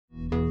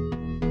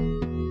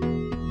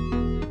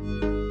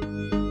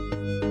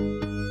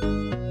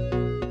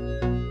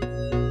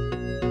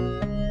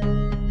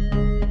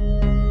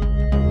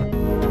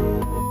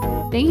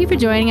Thank you for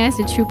joining us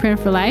at True Print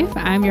for Life.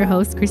 I'm your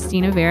host,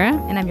 Christina Vera.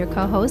 And I'm your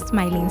co-host,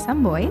 Mylene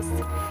Samboys.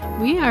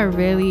 We are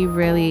really,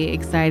 really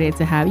excited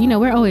to have,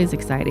 we're always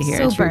excited here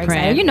at True Print.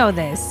 Excited. You know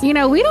this. We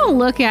don't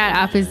look at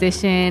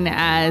opposition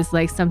as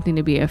like something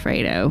to be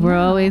afraid of. We're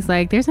always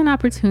like, there's an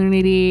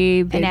opportunity.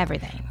 In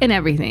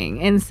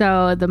everything. And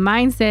so the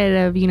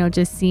mindset of,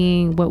 just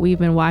seeing what we've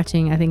been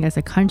watching, I think as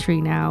a country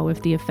now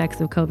with the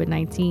effects of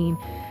COVID-19,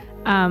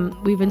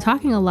 we've been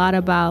talking a lot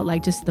about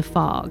like just the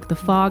fog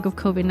of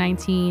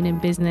COVID-19 in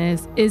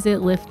business. Is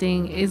it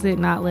lifting? Is it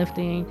not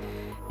lifting?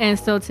 And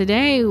so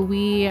today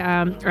we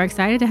are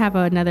excited to have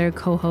another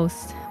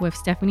co-host with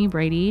Stephanie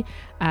Brady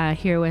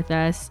here with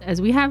us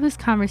as we have this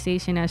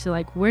conversation as to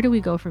like, where do we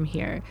go from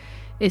here?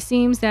 It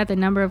seems that the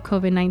number of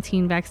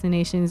COVID-19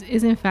 vaccinations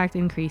is in fact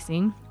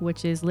increasing,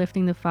 which is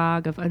lifting the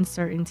fog of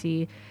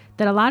uncertainty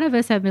that a lot of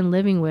us have been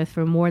living with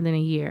for more than a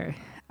year.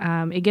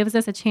 It gives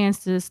us a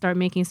chance to start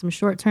making some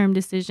short-term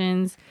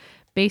decisions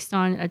based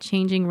on a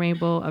changing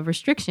rainbow of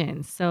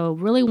restrictions. So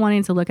really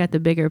wanting to look at the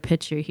bigger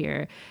picture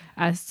here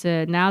as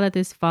to now that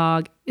this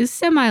fog is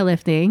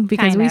semi-lifting,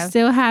 because we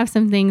still have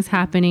some things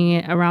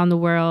happening around the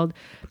world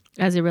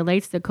as it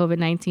relates to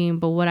COVID-19.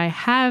 But what I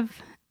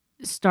have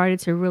started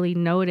to really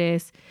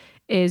notice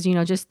is,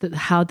 just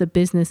how the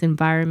business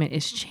environment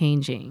is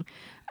changing.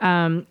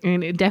 And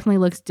it definitely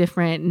looks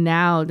different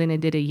now than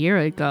it did a year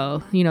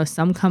ago.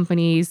 Some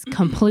companies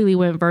completely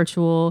went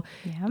virtual,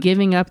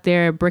 giving up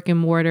their brick and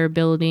mortar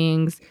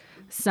buildings.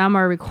 Some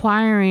are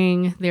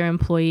requiring their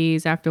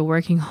employees after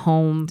working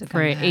home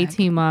for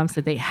 18 months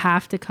that they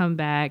have to come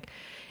back.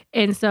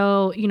 And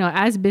so,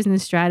 as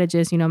business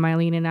strategists,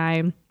 Mylene and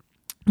I,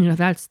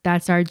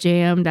 that's our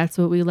jam. That's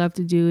what we love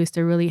to do, is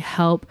to really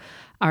help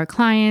our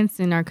clients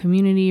and our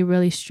community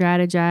really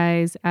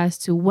strategize as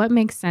to what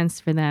makes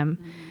sense for them.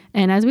 Mm-hmm.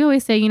 And as we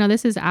always say,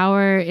 this is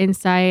our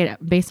insight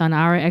based on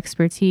our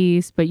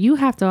expertise, but you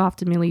have to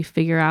ultimately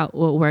figure out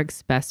what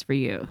works best for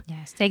you.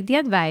 Yes, take the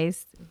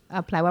advice,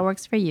 apply what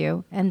works for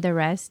you, and the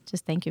rest,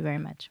 just thank you very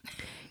much.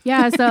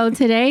 Yeah, so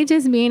today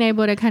just being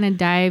able to kind of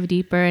dive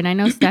deeper, and I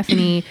know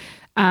Stephanie,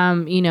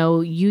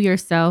 you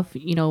yourself,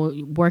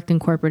 worked in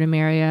corporate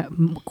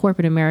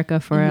America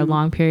for a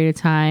long period of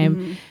time.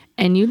 Mm-hmm.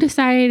 And you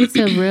decided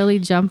to really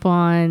jump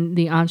on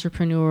the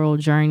entrepreneurial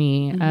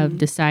journey of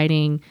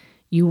deciding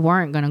you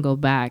weren't going to go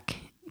back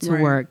to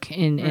work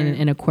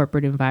in a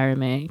corporate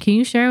environment. Can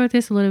you share with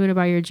us a little bit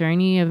about your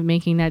journey of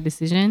making that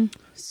decision?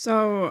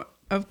 So,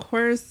 of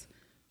course,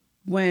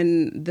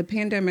 when the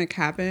pandemic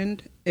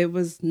happened, it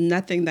was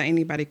nothing that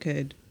anybody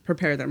could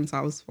prepare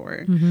themselves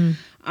for.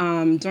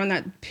 Mm-hmm. During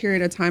that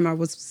period of time, I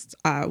was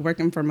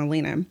working for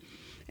Molina,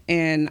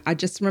 and I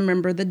just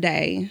remember the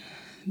day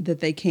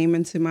that they came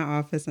into my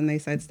office and they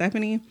said,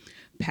 Stephanie,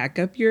 pack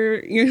up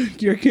your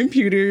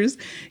computers,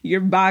 your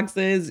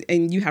boxes,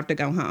 and you have to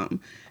go home.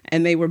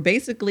 And they were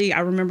basically, I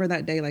remember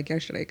that day like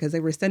yesterday, because they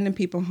were sending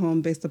people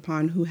home based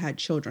upon who had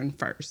children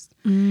first.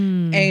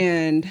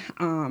 And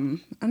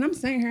I'm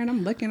sitting here and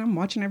I'm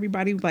watching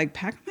everybody like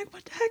pack. I'm like,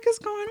 what the heck is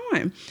going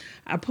on?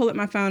 I pull up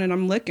my phone and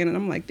I'm looking and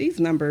I'm like, these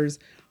numbers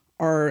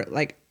are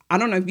like, I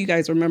don't know if you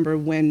guys remember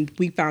when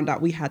we found out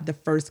we had the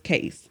first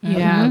case.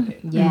 Yeah.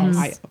 Yes.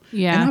 Ohio.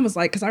 Yeah. And I was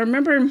like, because I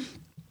remember,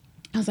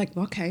 I was like,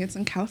 well, okay, it's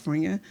in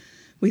California.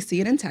 We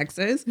see it in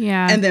Texas.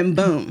 Yeah. And then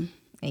boom.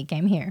 It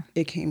came here.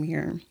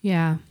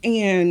 Yeah.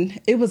 And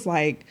it was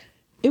like,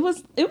 it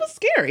was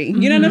scary.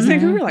 You know what I'm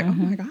saying? We were like, oh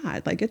my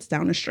God, like it's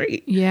down the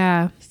street.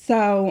 Yeah.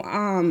 So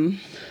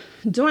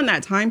during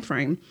that time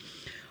frame,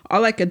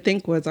 all I could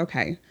think was,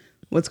 okay,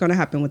 what's going to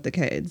happen with the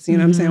kids? You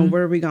know what I'm saying?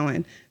 Where are we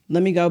going?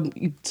 Let me go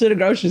to the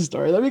grocery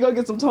store. Let me go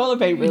get some toilet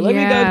paper. Let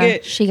me go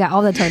get... She got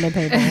all the toilet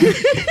paper.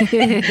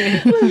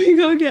 Let me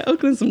go get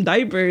Oakland some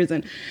diapers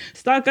and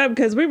stock up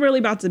because we're really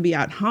about to be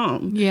at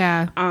home.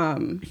 Yeah.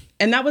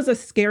 And that was a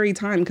scary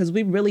time because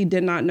we really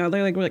did not know.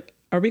 We're like,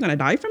 are we going to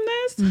die from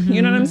this?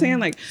 You know what I'm saying?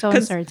 Like, so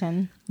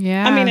uncertain.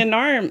 Yeah. I mean, in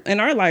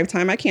our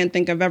lifetime, I can't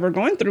think of ever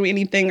going through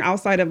anything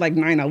outside of like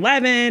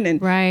 9/11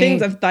 and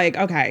things of like,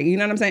 okay, you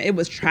know what I'm saying? It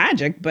was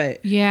tragic,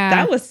 but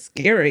that was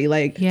scary.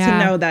 Like to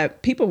know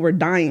that people were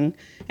dying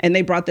and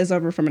they brought this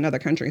over from another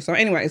country. So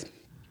anyways,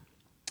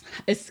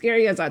 as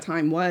scary as that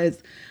time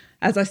was,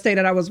 as I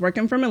stated, I was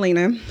working for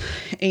Molina,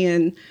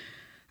 and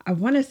I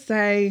want to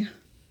say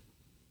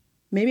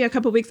maybe a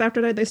couple of weeks after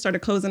that, they started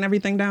closing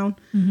everything down.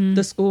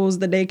 The schools,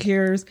 the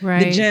daycares,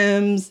 the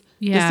gyms,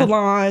 the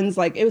salons.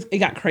 Like it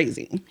got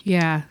crazy.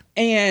 Yeah.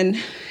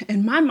 And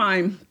in my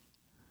mind,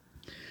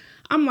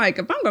 I'm like,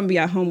 if I'm going to be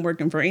at home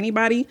working for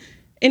anybody,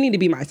 it need to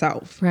be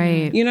myself.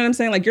 Right. You know what I'm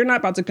saying? Like you're not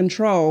about to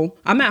control.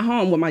 I'm at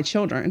home with my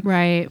children.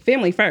 Right.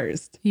 Family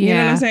first. Yeah. You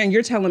know what I'm saying?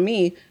 You're telling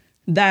me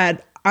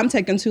that I'm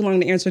taking too long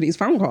to answer these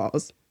phone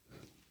calls.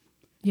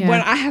 Yeah.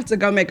 When I have to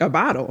go make a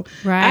bottle.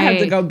 Right. I have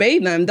to go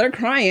bathe them. They're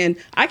crying.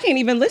 I can't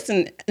even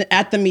listen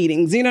at the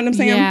meetings. You know what I'm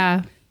saying?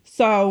 Yeah.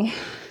 So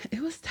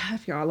it was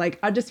tough, y'all. Like,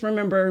 I just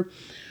remember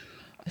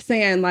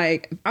saying,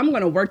 like, if I'm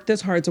going to work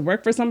this hard to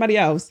work for somebody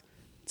else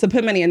to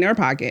put money in their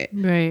pocket.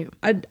 Right.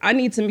 I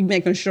need to be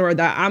making sure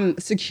that I'm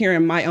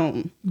securing my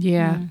own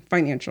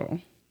financial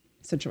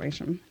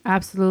situation.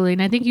 Absolutely.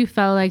 And I think you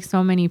felt like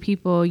so many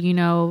people, you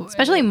know,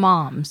 Especially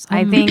moms.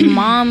 I think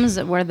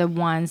moms were the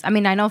ones. I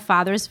mean, I know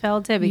fathers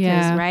felt it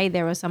because, right,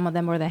 there were some of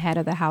them were the head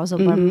of the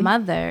household, but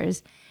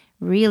mothers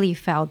really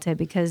felt it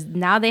because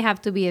now they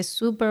have to be a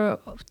super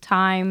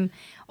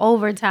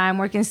overtime,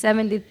 working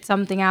 70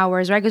 something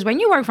hours, right? Because when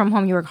you work from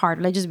home, you work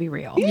hard. Let's just be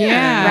real.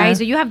 Yeah. Right?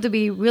 So you have to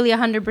be really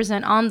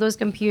 100% on those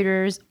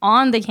computers,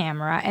 on the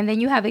camera. And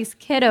then you have these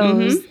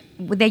kiddos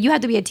that you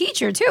have to be a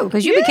teacher too,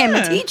 because you became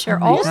a teacher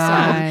also.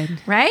 God.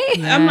 Right?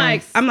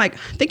 Yes. I'm like,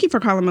 thank you for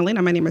calling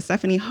Melina. My name is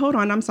Stephanie. Hold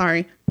on. I'm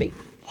sorry. Be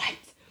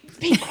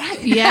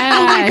quiet. Yes.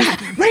 Oh my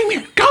God.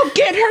 Raymond, go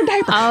get her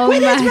diaper. Oh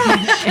What is my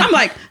wrong? I'm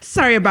like,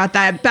 sorry about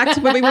that. Back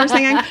to what we were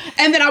saying.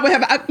 And then I would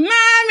have,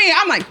 Mommy.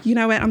 I'm like, you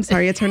know what? I'm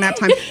sorry. It's her nap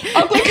time.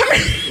 Oakland, come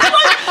here.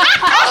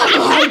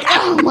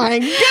 Oh my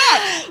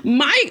God.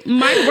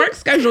 My work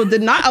schedule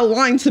did not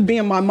align to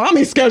being my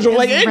mommy's schedule.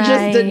 Like, it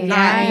just did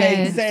not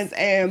make sense.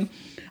 And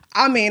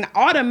I mean,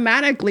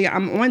 automatically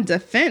I'm on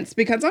defense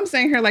because I'm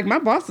saying here, like, my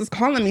boss is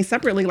calling me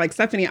separately, like,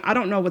 Stephanie, I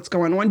don't know what's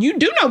going on. You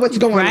do know what's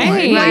going on.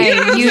 Like, you know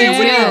what I'm saying?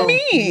 What do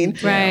you mean?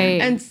 Right.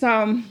 And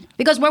so,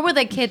 because where would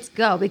the kids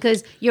go?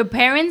 Because your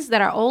parents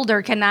that are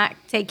older cannot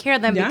take care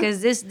of them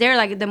because they're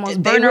like the most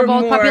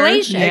vulnerable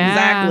population.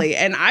 Exactly.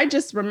 And I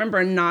just remember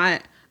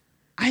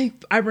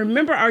I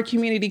remember our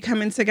community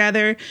coming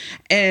together,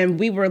 and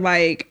we were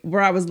like,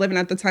 where I was living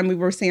at the time, we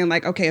were saying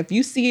like, okay, if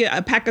you see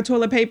a pack of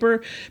toilet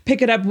paper,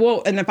 pick it up.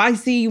 Well, and if I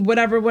see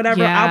whatever,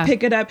 I'll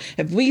pick it up.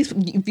 If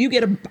you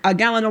get a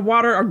gallon of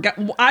water,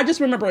 I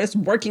just remember us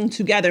working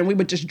together, and we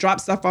would just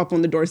drop stuff off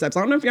on the doorsteps. I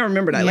don't know if y'all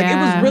remember that. Like, it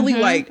was really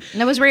like,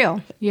 it was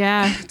real.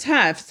 Yeah.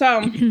 Tough.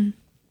 So,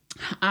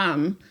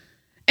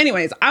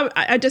 anyways,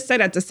 I just say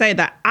that to say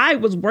that I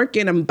was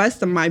working and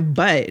busting my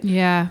butt.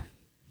 Yeah.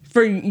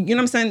 For, you know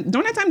what I'm saying?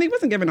 During that time, they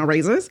wasn't giving no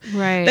raises.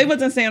 Right. They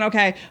wasn't saying,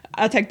 okay,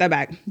 I'll take that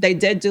back. They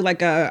did do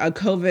like a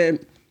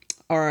COVID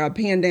or a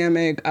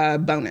pandemic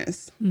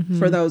bonus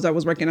for those that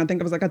was working. I think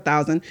it was like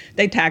 1,000.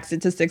 They taxed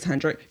it to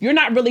 600. You're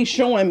not really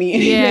showing me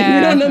anything. Yeah.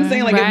 You know what I'm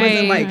saying? Like, it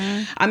wasn't like,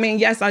 Right. I mean,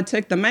 yes, I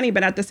took the money,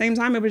 but at the same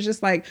time, it was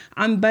just like,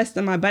 I'm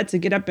busting my butt to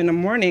get up in the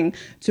morning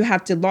to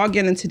have to log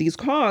into these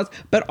calls.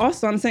 But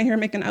also, I'm sitting here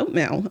making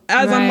oatmeal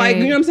as I'm like,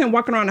 you know what I'm saying,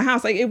 walking around the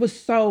house. Like, it was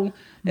so,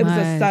 it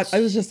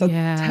was just a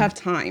tough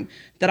time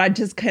that I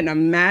just couldn't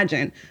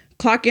imagine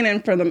clocking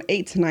in for them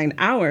 8 to 9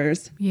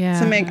 hours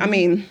to make, I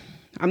mean,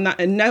 I'm not,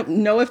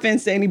 no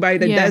offense to anybody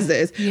that does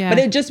this, but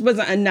it just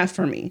wasn't enough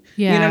for me.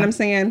 You know what I'm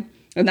saying?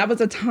 And that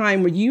was a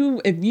time where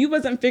if you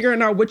wasn't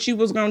figuring out what you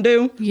was going to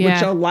do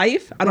with your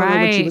life, I don't know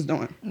what you was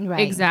doing.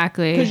 Right.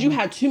 Exactly. Because you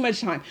had too much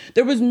time.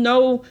 There was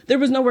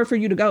nowhere for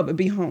you to go but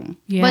be home.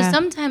 Yeah. But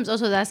sometimes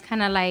also that's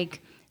kind of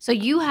like, so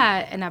you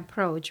had an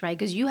approach, right?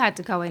 Because you had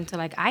to go into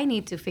like, I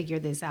need to figure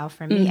this out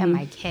for me and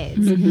my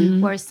kids.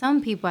 Where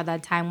some people at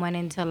that time went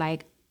into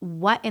like,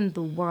 what in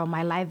the world?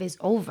 My life is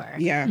over.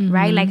 Yeah.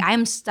 Right? Like,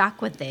 I'm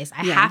stuck with this.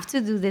 I have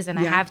to do this and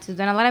I have to.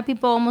 Then a lot of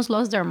people almost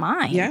lost their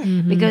mind. Yeah.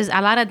 Because a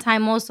lot of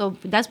time also,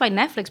 that's why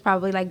Netflix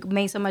probably like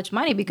made so much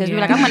money because we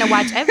were like, I'm going to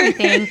watch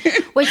everything,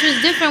 which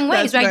was different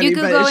ways, That's right? funny, You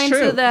could but go it's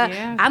into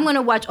true. I'm going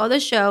to watch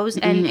other shows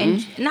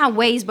and not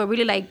ways, but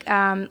really like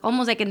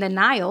almost like in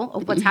denial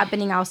of what's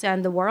happening outside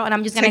in the world. And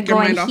I'm just going to Take your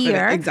go mind in off of it.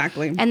 here.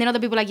 Exactly. And then other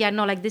people are like, yeah,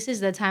 no, like this is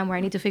the time where I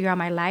need to figure out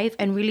my life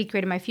and really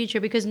create my future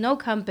because no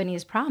company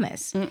is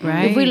promised.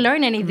 Right. If we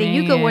learn anything,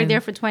 you could work Man. there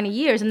for 20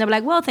 years and they're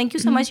like, well, thank you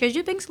so much. Here's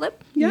your pink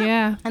slip.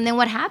 Yeah. And then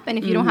what happened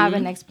if you don't have a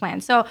next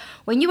plan? So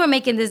when you were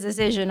making this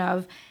decision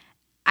of,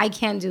 I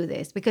can't do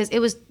this because it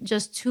was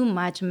just too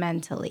much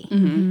mentally.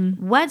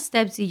 What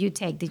steps did you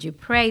take? Did you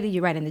pray? Did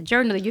you write in the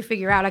journal? Did you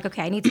figure out like,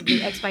 okay, I need to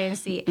do X, Y, and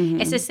Z?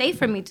 Is it safe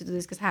for me to do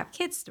this because I have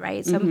kids,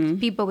 right? Some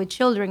people with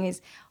children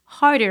is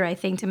harder, I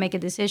think, to make a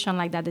decision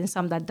like that than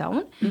some that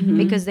don't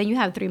because then you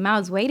have 3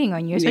 mouths waiting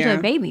on you, especially a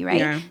baby, right?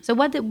 Yeah. So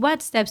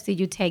what steps did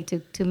you take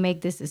to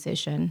make this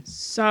decision?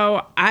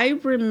 So I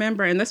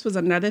remember, and this was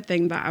another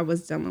thing that I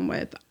was dealing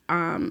with,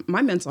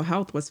 my mental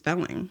health was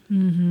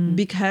failing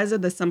because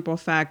of the simple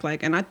fact,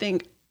 like, and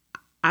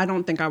I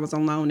don't think I was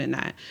alone in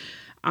that,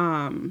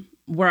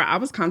 where I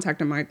was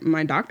contacting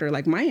my doctor,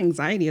 like my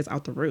anxiety is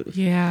out the roof.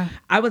 Yeah.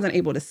 I wasn't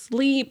able to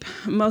sleep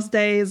most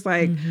days.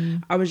 Like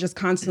I was just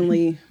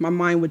constantly, my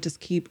mind would just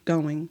keep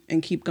going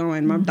and keep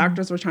going. My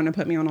doctors were trying to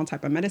put me on all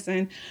type of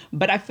medicine,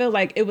 but I feel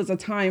like it was a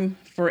time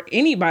for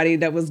anybody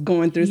that was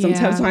going through some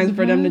tough times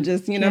for them to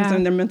just, you know what I'm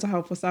saying, their mental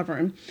health was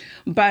suffering.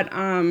 But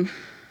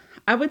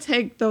I would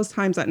take those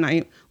times at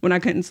night when I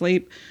couldn't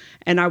sleep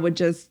and I would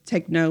just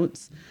take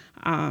notes.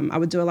 I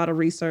would do a lot of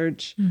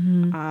research.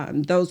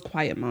 Those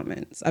quiet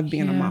moments of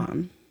being a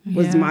mom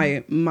was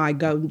my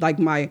go, like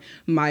my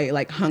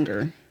like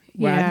hunger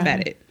where I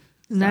fed it.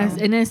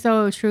 And it's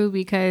so true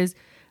because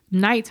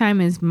nighttime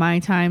is my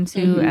time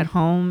too at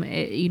home.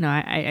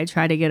 I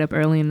try to get up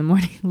early in the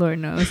morning, Lord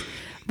knows.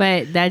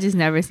 But that just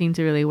never seemed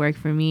to really work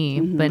for me.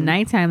 But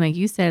nighttime, like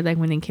you said, like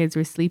when the kids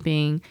were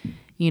sleeping,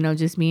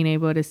 just being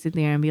able to sit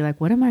there and be like,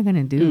 what am I going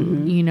to do?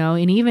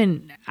 And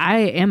even I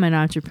am an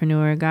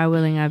entrepreneur. God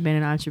willing, I've been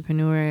an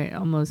entrepreneur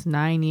almost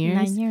 9 years.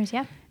 9 years,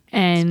 yeah.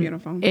 And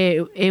beautiful.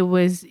 It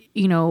was,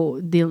 you know,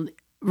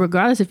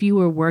 regardless if you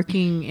were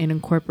working in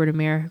corporate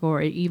America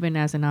or even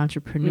as an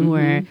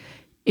entrepreneur,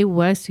 it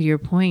was, to your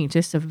point,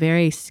 just a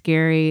very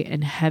scary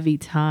and heavy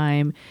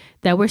time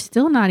that we're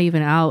still not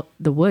even out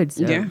the woods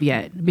of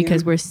yet,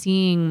 because we're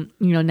seeing,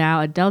 you know,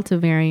 now a Delta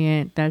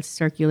variant that's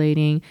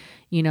circulating,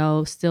 you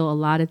know, still a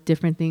lot of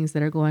different things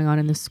that are going on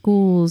in the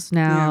schools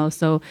now.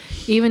 So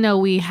even though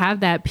we have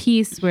that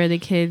piece where the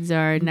kids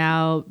are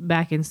now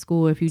back in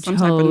school, if you Some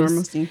chose, type of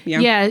normalcy.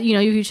 yeah, you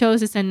know, if you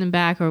chose to send them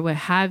back or what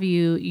have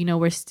you, you know,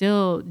 we're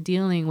still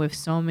dealing with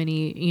so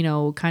many, you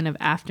know, kind of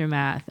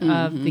aftermath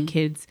of the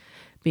kids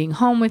being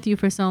home with you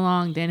for so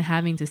long, then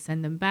having to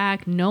send them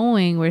back,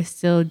 knowing we're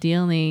still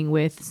dealing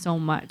with so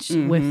much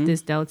with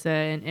this Delta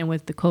and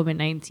with the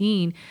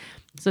COVID-19.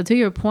 So to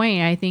your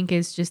point, I think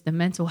it's just the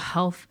mental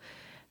health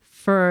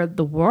for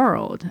the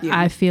world.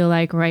 I feel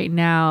like right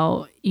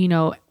now, you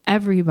know,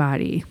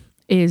 everybody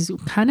is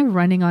kind of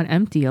running on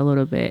empty a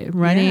little bit,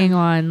 running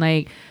on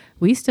like,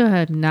 we still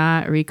have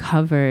not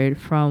recovered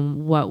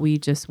from what we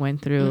just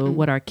went through,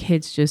 what our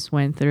kids just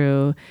went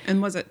through.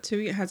 And was it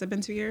has it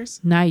been 2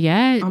 years? Not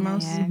yet.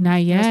 Almost.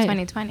 Not yet. It was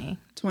 2020.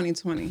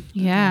 2020.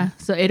 Yeah.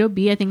 So it'll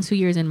be, I think, 2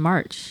 years in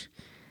March.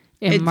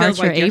 In March feels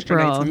like or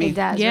yesterday April. to me. It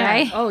does, Yeah.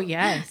 right? Oh,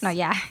 yes. No,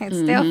 yeah. It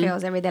still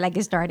feels every day like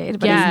it started,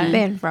 but Yeah. it's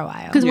been for a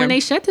while. Because when they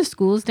shut the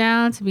schools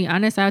down, to be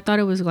honest, I thought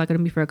it was like going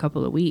to be for a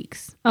couple of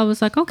weeks. I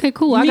was like, okay,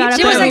 cool. I got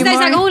She was like,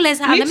 oh, let's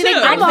have, Me let me make too.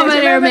 breakfast. I'm over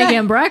there Remember that?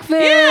 making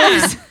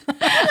breakfast. Yeah.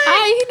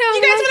 You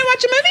You guys want to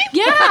watch a movie?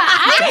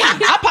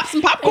 Yeah. I'll pop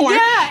some popcorn.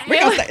 Yeah, We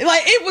gonna stay.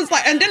 Like it was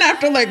like, and then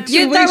after like 2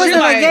 You weeks, thought it was you're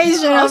a like,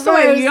 vacation. I was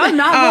like, you're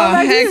not oh, going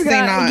back to heck, these say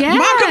guys. not. Yeah.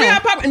 Mom, can we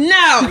have popcorn?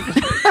 No,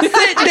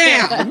 sit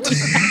down.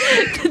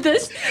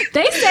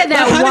 They said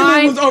that The honeymoon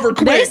wine was over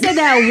quick. They said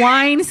that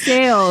wine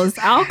sales,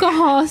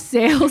 alcohol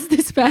sales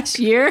this past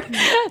year,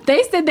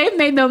 they said they've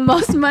made the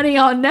most money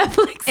on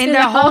Netflix In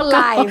their whole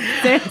alcohol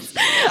life. sales.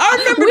 I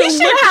remember We the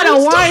should have had a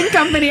liquor store. wine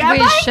company.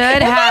 We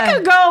should if have. I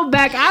could go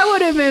back, I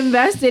would have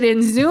invested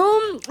in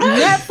Zoom,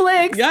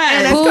 Netflix,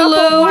 Yes. and a couple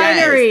Hulu.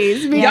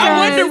 wineries. Y'all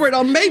because- wonder where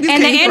the babies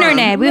And the came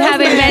internet. from. We have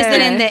Listen.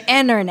 invested in the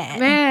internet.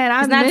 Man, I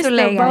It's not missed too the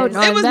late, boat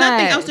guys. on It was that.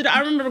 nothing else to do. I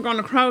remember going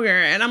to Kroger,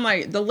 and I'm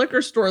like, the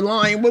liquor store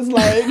line was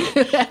like,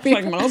 it's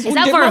like, might as well Is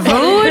that get for my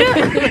money.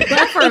 food? Is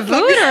that for Let me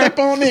food? step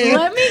on in.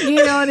 Let me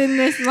get on in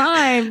this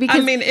line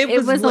because mean, it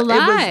it was a was-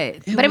 lot.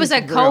 But it was a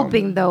real.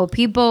 coping though.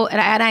 People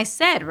and I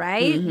said,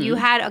 right? You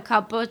had a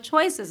couple of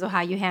choices of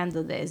how you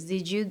handle this.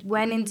 Did you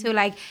went into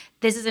like,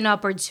 this is an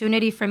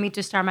opportunity for me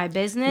to start my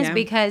business? Yeah.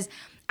 Because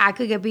I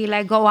could be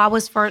like, I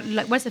was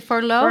what's it,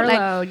 furlough? Like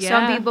Furloughed,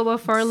 some yeah. people were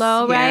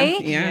furloughed, Yeah,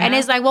 right? yeah. And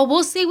it's like, well,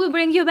 we'll see. We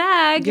bring you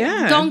back.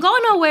 Yeah. Don't go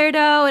nowhere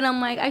though. And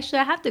I'm like, actually,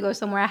 I have to go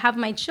somewhere. I have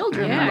my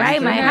children, Yeah,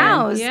 right? My sure.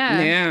 house.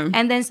 Yeah.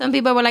 And then some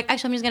people were like,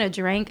 actually, I'm just going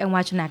to drink and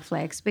watch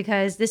Netflix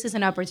because this is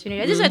an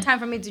opportunity. This is a time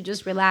for me to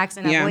just relax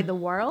and Yeah. avoid the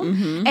world.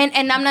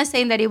 And I'm not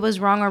saying that it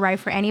was wrong or right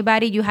for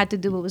anybody. You had to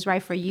do what was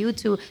right for you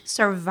to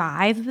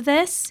survive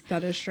this.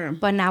 That is true.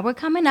 But now we're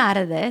coming out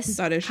of this,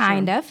 That is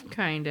kind true. of.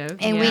 Kind of.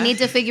 And we need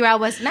to figure out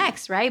what's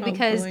next, right?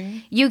 Because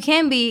Hopefully. you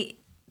can be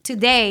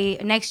today,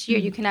 next year,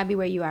 you cannot be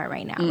where you are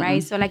right now,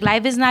 right? So like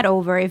life is not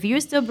over. If you're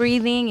still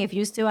breathing, if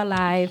you're still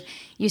alive,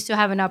 you still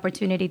have an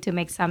opportunity to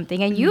make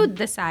something. And you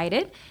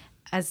decided,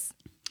 as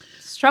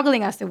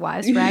struggling as it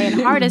was, right?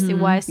 And hard as it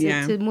was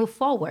Yeah. to move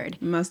forward.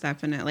 Most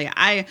definitely.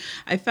 I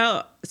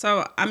felt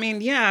so. I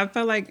mean, yeah, I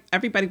felt like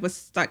everybody was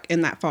stuck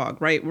in that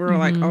fog, right? We were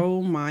like,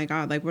 oh my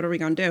God, like what are we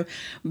gonna do?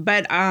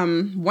 But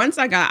once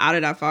I got out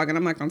of that fog, and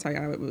I'm not gonna tell you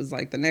how it was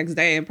like the next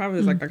day, and probably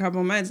was like a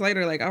couple of months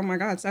later, like, oh my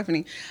God,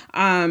 Stephanie.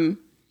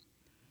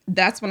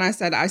 That's when I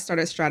started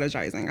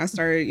strategizing. I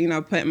started,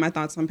 putting my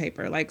thoughts on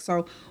paper. Like,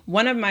 so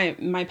one of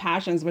my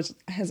passions, which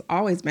has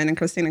always been, and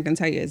Christina can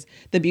tell you, is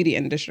the beauty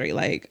industry.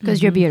 Like,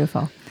 Because you're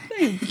beautiful.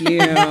 thank you.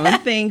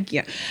 Thank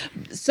you.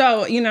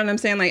 So, you know what I'm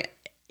saying? Like,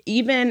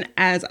 even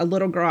as a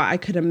little girl, I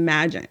could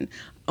imagine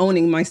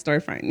owning my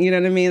storefront. You know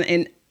what I mean?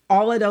 And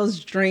all of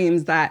those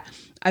dreams that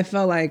I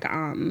felt like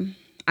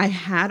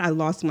I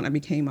lost when I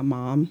became a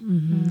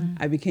mom.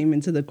 I became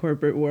into the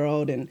corporate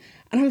world, and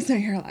I'm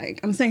sitting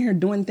here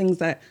doing things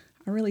that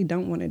I really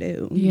don't want to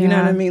do. You know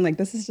what I mean? Like,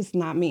 this is just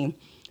not me.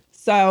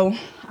 So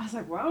I was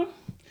like, well,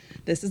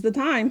 this is the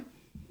time.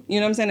 You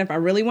know what I'm saying? If I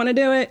really want to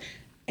do it,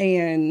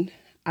 and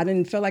I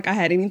didn't feel like I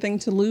had anything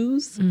to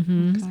lose,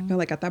 because I feel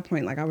like at that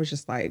point, like I was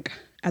just like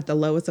at the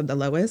lowest of the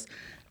lowest.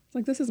 It's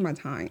like, this is my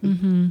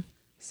time.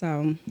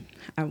 So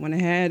I went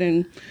ahead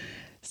and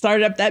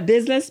started up that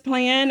business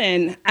plan.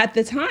 And at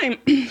the time,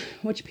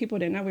 which people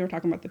didn't know, we were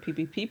talking about the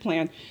PPP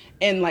plan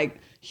and like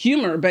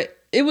humor, but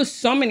it was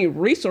so many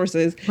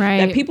resources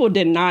that people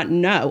did not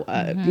know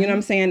of, you know what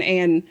I'm saying?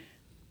 And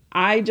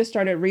I just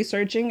started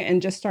researching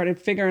and just started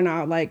figuring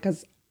out, like,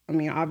 because I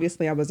mean,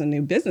 obviously I was a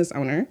new business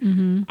owner,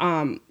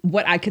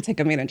 what I could take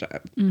advantage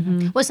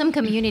of. Well, some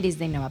communities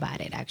didn't know about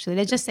it, actually.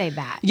 Let's just say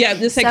that. Yeah,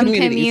 just say some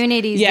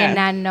communities. did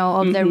not know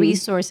of the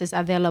resources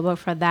available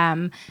for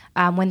them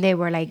when they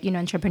were like,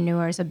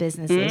 entrepreneurs or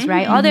businesses,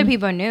 right? Other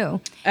people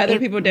knew. Other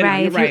people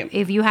didn't, right.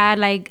 If you had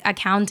like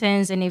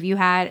accountants and if you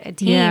had a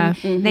team,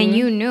 then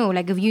you knew.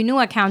 Like if you knew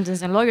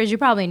accountants and lawyers, you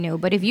probably knew.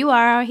 But if you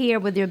are out here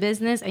with your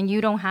business and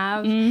you don't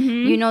have,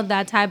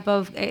 that type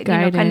of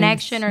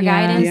connection or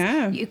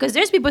guidance, because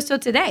there's people still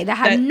today that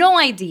have no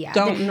idea.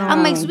 Don't know.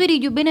 I'm like, sweetie,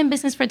 you've been in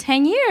business for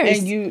 10 years.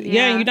 And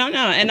you don't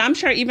know. And I'm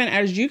sure even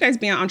as you guys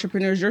being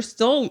entrepreneurs, you're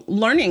still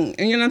learning.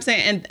 And you know what I'm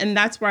saying? And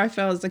that's where I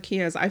feel as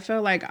Zakiya. I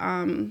feel like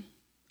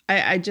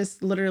I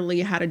just literally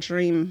had a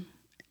dream,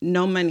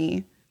 no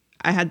money.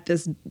 I had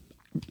this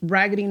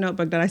raggedy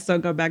notebook that I still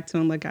go back to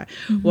and look at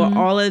with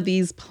all of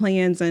these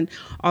plans and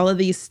all of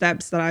these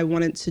steps that I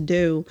wanted to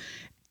do.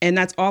 And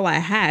that's all I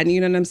had, you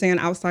know what I'm saying?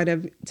 Outside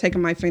of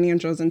taking my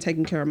financials and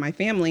taking care of my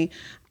family,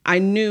 I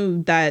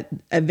knew that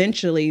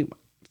eventually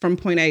from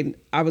point A,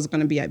 I was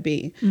going to be at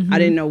B. I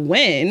didn't know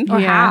when or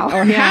how.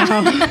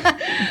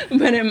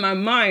 But in my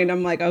mind,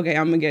 I'm like, okay,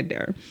 I'm going to get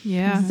there.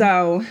 Yeah.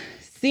 So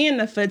seeing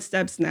the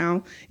footsteps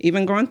now,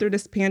 even going through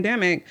this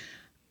pandemic,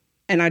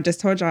 and I just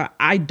told y'all,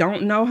 I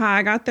don't know how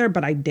I got there,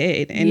 but I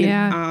did.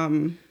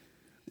 And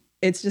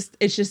it's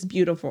just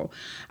beautiful.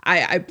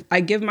 I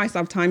give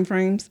myself time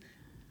frames.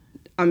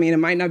 I mean, it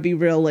might not be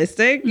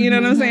realistic, you know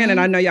what I'm saying? And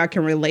I know y'all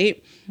can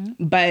relate,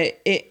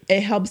 but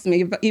it helps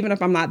me. Even if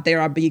I'm not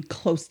there, I'll be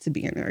close to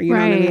being there. You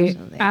know what I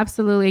mean?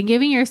 Absolutely. And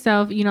giving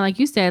yourself, like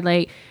you said,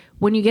 like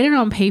when you get it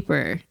on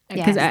paper,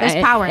 because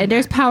there's power in that.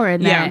 There's power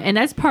in that. And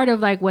that's part of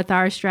like with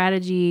our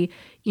strategy.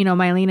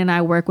 Mylene and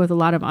I work with a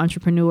lot of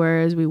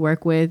entrepreneurs. We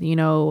work with,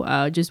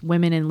 just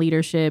women in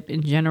leadership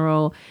in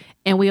general.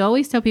 And we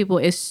always tell people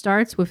it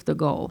starts with the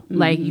goal.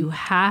 Like you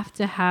have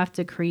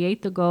to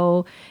create the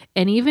goal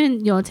and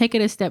even, take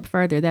it a step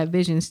further, that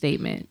vision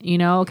statement,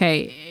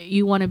 okay,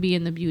 you want to be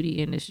in the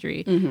beauty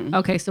industry.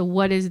 Okay. So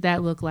what does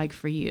that look like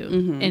for you?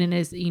 And it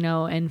is,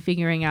 and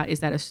figuring out,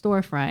 is that a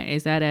storefront?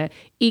 Is that a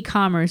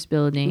e-commerce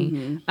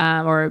building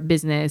or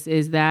business?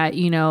 Is that,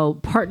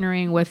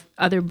 partnering with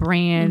other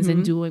brands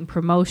and doing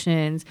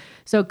promotions?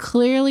 So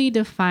clearly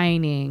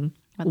defining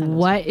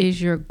what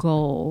is your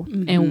goal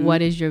and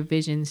what is your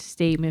vision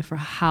statement for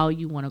how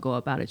you want to go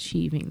about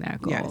achieving that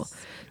goal. Yes.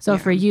 So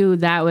for you,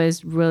 that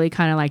was really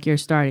kind of like your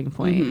starting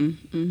point.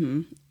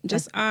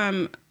 Just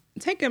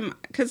take them,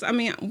 because I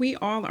mean, we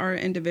all are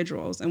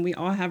individuals and we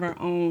all have our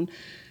own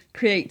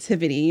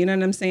creativity, you know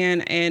what I'm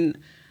saying? And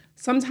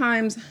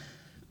sometimes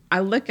I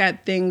look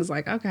at things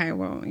like, okay,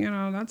 well,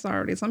 that's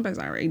already, somebody's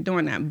already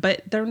doing that,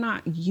 but they're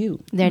not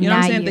you. They're you know not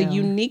what I'm saying? you. The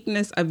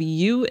uniqueness of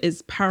you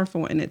is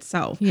powerful in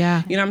itself.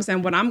 Yeah. You know what I'm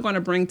saying? What I'm going to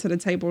bring to the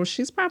table,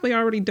 she's probably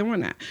already doing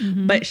that,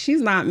 but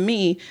she's not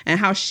me. And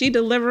how she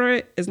deliver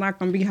it is not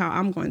going to be how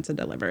I'm going to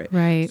deliver it.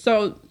 Right.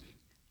 So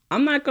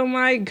I'm not going to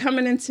lie,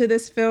 coming into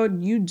this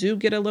field, you do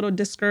get a little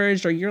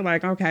discouraged or you're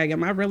like, okay,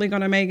 am I really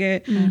going to make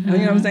it? You know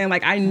what I'm saying?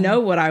 Like, I know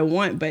what I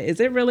want, but is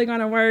it really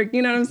going to work?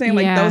 You know what I'm saying?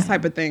 Like those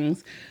type of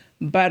things.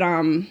 But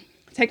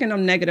taking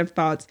them negative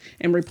thoughts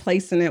and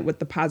replacing it with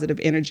the positive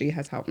energy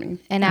has helped me.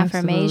 And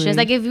affirmations.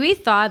 Like if we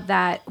thought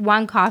that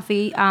one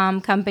coffee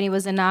company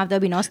was enough,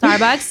 there'll be no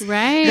Starbucks.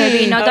 Right. There'll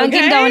be no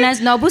Dunkin'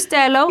 Donuts, no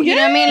Bustelo. You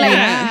know what I mean?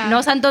 Like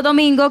no Santo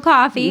Domingo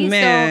coffee.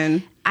 Man.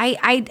 So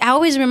I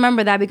always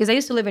remember that because I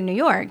used to live in New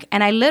York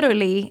and I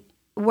literally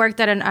worked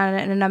at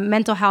a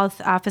mental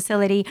health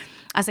facility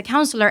as a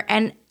counselor,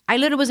 and I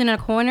literally was in a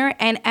corner,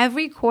 and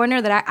every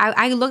corner that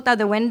I looked out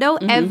the window,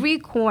 every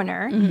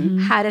corner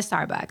had a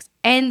Starbucks,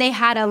 and they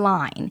had a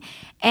line,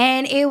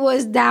 and it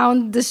was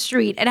down the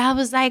street, and I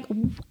was like,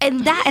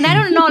 and I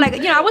don't know, like,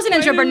 I wasn't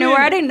an entrepreneur,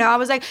 I didn't know, I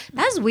was like,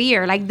 that's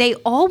weird, like they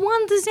all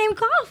want the same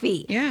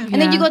coffee, and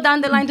then you go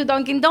down the line to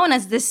Dunkin'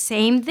 Donuts, the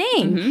same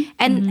thing,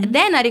 and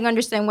then I didn't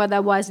understand what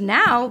that was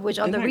now, which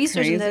all the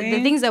research and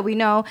the things that we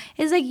know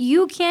is like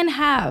you can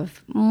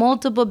have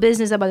multiple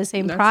business about the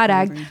same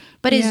product,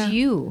 but it's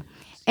you.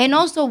 And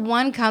also,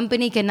 one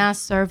company cannot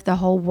serve the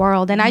whole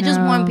world. And I just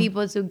want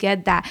people to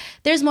get that.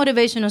 There's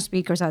motivational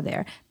speakers out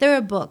there. There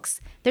are books.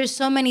 There's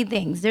so many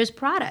things. There's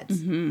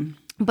products.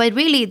 But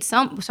really,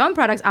 some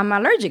products I'm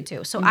allergic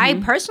to. So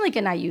I personally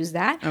cannot use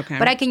that. Okay.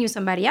 But I can use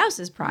somebody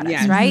else's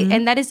products, right?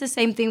 And that is the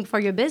same thing for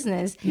your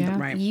business. Yeah.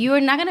 Right.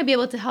 You're not going to be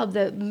able to help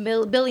the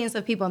billions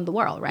of people in the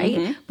world,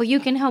 right? But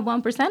you can help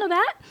 1% of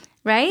that.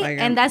 Right? Like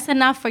and that's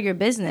enough for your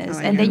business.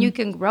 Like and then you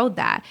can grow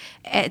that.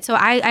 So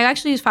I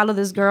actually follow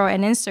this girl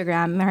on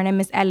Instagram. Her name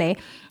is Ele.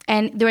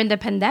 And during the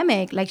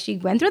pandemic, like she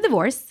went through a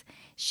divorce.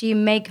 She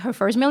made her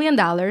first $1 million.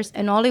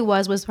 And all it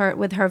was her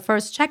with her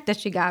first check that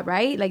she got,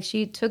 right? Like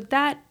she took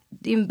that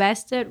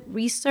invested,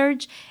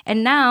 research,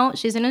 and now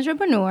she's an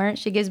entrepreneur.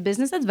 She gives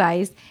business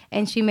advice,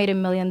 and she made $1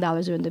 million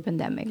during the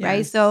pandemic,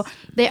 right? So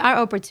there are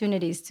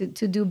opportunities to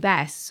do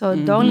best. So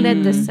don't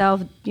let the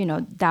self,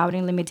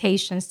 doubting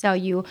limitations tell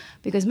you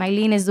because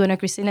Mylene is doing it,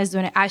 Christina is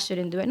doing it, I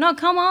shouldn't do it. No,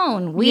 come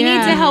on. We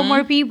need to help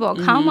more people.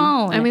 Come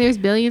on. I mean, there's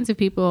billions of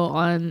people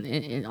on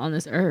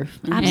this earth.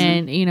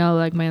 Absolutely. And,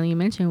 like Mylene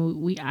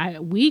mentioned,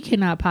 we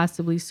cannot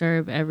possibly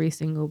serve every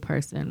single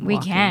person. We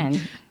can.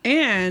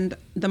 And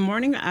the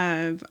morning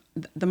of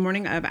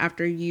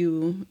after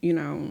you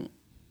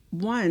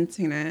won,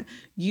 Tina,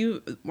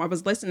 I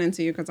was listening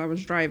to you because I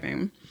was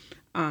driving.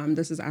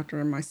 This is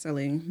after my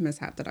silly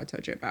mishap that I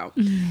told you about.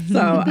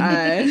 So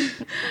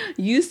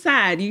you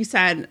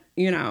said,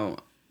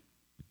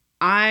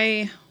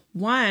 I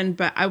won,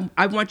 but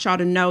I want y'all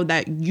to know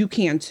that you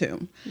can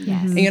too.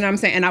 Yes. You know what I'm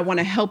saying? And I want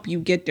to help you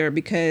get there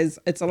because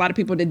it's a lot of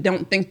people that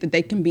don't think that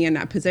they can be in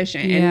that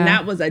position. Yeah. And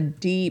that was a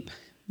deep,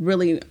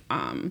 really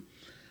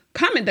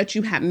comment that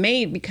you had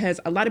made because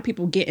a lot of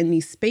people get in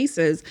these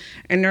spaces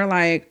and they're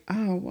like,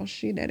 oh, well,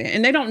 she did it.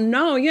 And they don't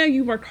know,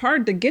 you work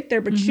hard to get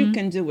there, but you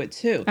can do it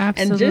too.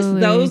 Absolutely. And just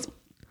those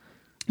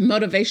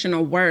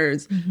motivational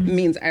words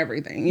means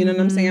everything. You know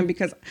what I'm saying?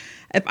 Because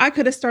if I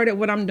could have started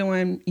what I'm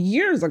doing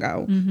years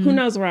ago, who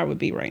knows where I would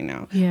be right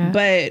now. Yeah.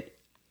 But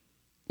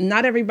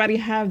not everybody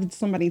have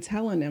somebody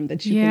telling them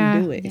that you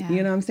can do it. Yeah. You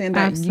know what I'm saying?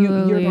 That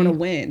you're going to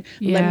win.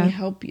 Let me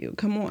help you.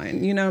 Come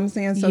on. You know what I'm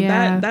saying? So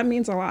that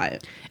means a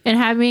lot. And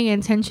having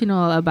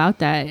intentional about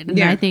that. And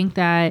I think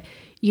that,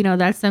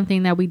 that's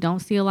something that we don't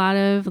see a lot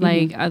of,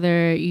 like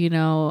other,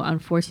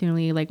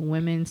 unfortunately, like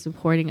women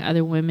supporting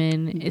other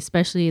women,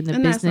 especially in the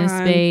business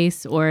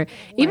space or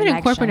even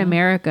in corporate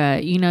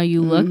America.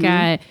 You look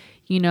at,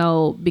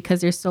 because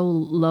there's so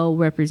low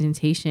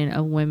representation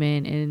of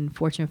women in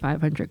Fortune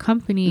 500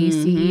 companies,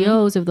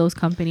 CEOs of those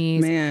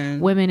companies,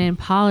 women in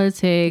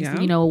politics,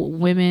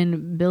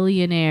 women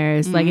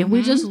billionaires. Like if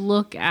we just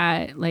look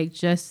at like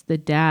just the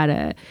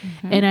data,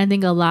 and I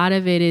think a lot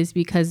of it is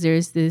because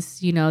there's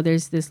this,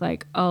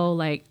 like, oh,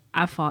 like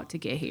I fought to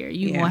get here.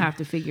 You won't have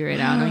to figure it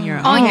out on your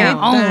own. On your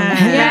own.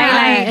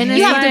 Yeah. And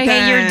you have to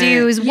pay your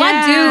dues. Yeah.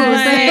 What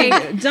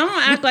dues? Like,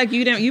 don't act like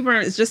you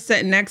weren't just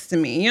sitting next to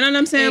me. You know what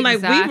I'm saying?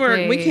 Exactly.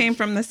 Like we came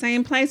from the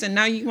same place and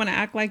now you want to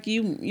act like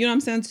you know what I'm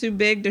saying, too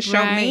big to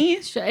show me.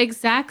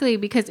 Exactly.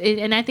 Because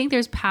and I think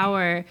there's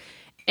power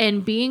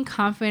in being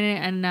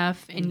confident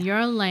enough in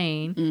your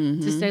lane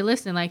to say,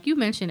 listen, like you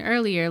mentioned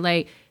earlier,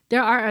 like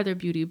there are other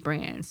beauty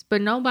brands,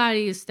 but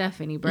nobody is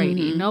Stephanie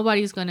Brady.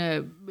 Nobody's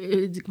gonna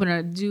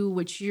do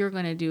what you're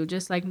gonna do.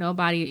 Just like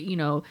nobody,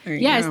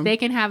 yes, they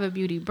can have a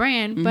beauty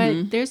brand,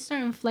 but there's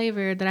certain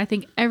flavor that I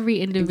think every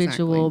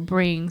individual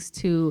brings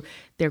to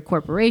their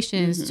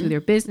corporations, to their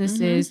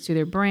businesses, to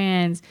their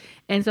brands.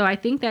 And so I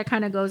think that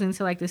kind of goes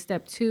into like the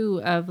step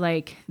 2 of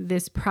like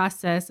this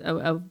process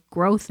of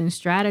growth and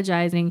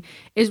strategizing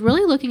is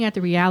really looking at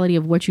the reality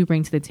of what you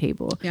bring to the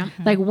table. Yeah.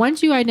 Like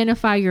once you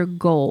identify your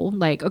goal,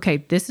 like, okay,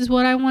 this is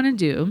what I want to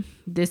do.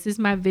 This is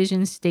my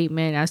vision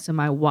statement as to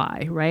my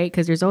why, right?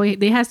 Because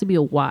there has to be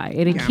a why,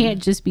 and it can't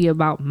just be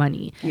about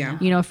money.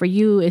 Yeah. For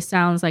you, it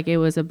sounds like it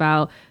was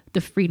about the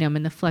freedom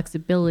and the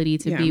flexibility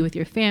to be with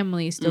your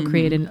family, still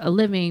create a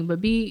living, but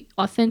be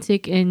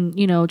authentic and,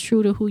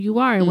 true to who you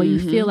are and what you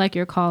feel like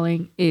your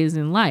calling is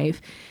in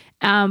life.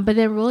 But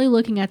then really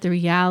looking at the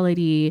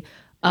reality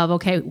of,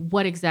 okay,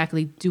 what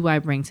exactly do I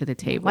bring to the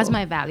table? What's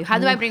my value? How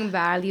do I bring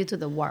value to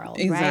the world?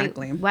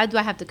 Exactly. Right? What do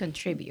I have to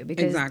contribute?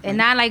 Because and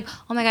not like,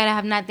 oh my God, I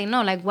have nothing.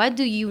 No, like what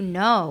do you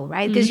know?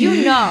 Right? Because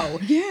you know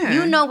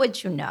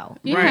what you know.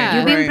 Yeah.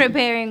 You've been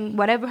preparing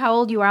how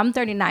old you are. I'm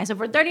 39. So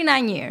for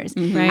 39 years,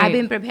 I've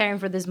been preparing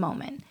for this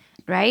moment.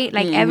 Right?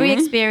 Like every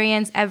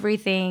experience,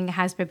 everything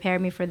has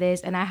prepared me for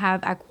this. And I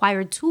have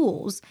acquired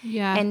tools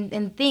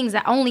and things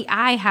that only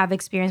I have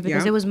experienced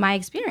because it was my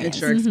experience. It's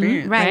your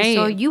experience. Right.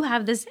 So you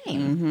have the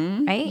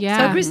same. Right?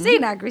 Yeah. So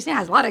Christina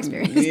has a lot of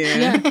experience.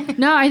 Yeah.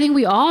 No, I think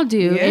we all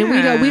do. Yeah.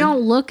 And we don't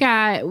look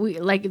at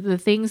like the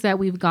things that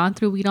we've gone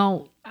through.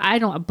 I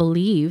don't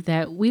believe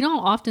that we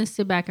don't often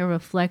sit back and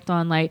reflect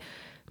on like,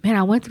 man,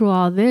 I went through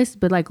all this,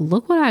 but like,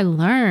 look what I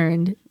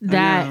learned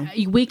that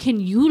we can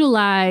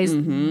utilize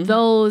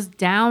those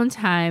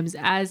downtimes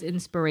as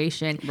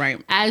inspiration,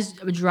 as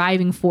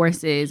driving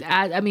forces.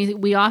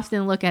 We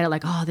often look at it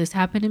like, oh, this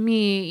happened to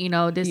me.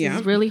 This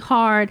is really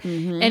hard.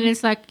 And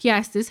it's like,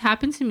 yes, this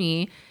happened to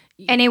me.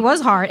 And it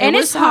was hard. And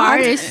it's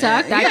hard. It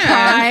sucked. I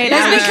cried.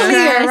 Let's be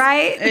clear,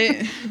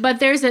 right?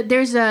 But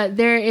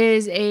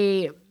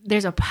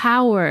there's a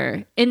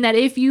power in that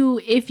if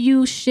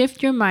you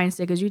shift your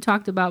mindset, because you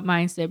talked about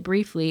mindset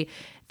briefly,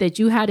 that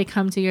you had to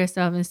come to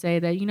yourself and say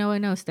that,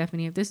 no,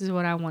 Stephanie, if this is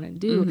what I want to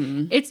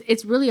do,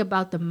 it's really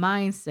about the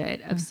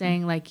mindset of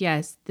saying like,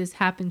 yes, this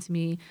happened to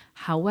me.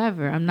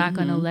 However, I'm not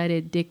going to let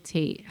it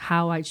dictate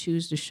how I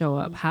choose to show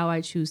up, how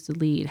I choose to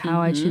lead, how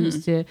I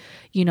choose to,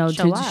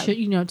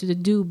 to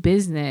do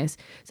business.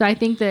 So I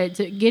think that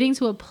getting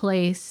to a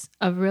place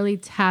of really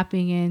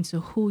tapping into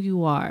who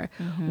you are,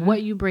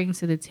 what you bring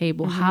to the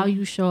table, how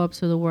you show up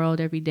to the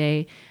world every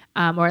day.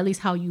 or at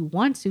least how you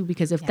want to,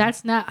 because if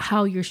that's not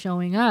how you're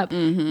showing up,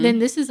 then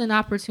this is an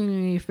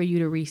opportunity for you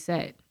to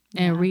reset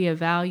and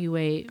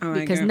reevaluate,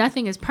 because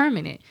nothing is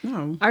permanent.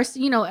 No.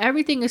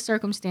 Everything is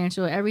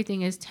circumstantial,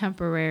 everything is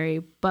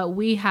temporary, but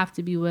we have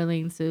to be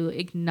willing to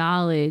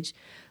acknowledge,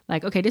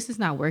 like, okay, this is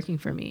not working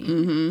for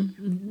me.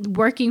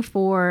 Working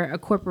for a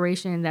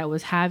corporation that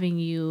was having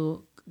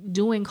you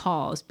doing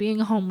calls, being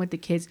home with the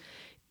kids,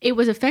 it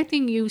was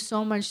affecting you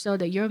so much so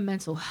that your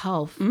mental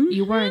health,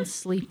 you weren't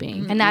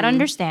sleeping. And not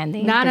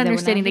understanding.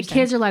 The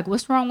kids are like,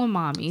 what's wrong with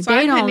mommy? So they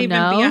I don't couldn't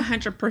know. even be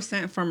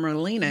 100% for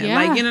Merlina. Yeah.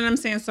 Like, you know what I'm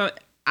saying? So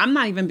I'm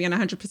not even being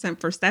 100%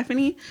 for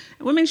Stephanie.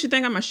 What makes you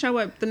think I'm gonna show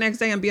up the next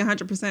day and be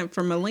 100%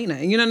 for Melina?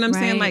 You know what I'm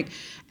saying? Like,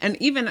 and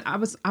even I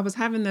was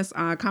having this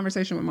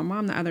conversation with my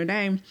mom the other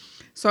day.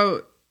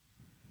 So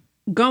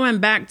going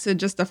back to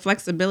just the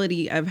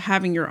flexibility of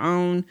having your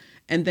own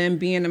and then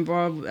being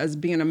involved as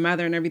being a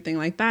mother and everything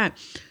like that.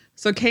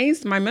 So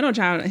Case, my middle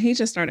child, he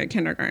just started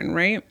kindergarten,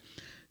 right?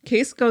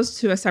 Case goes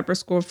to a separate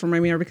school from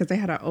Rainier because they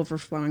had an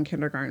overflow in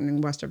kindergarten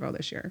in Westerville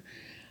this year.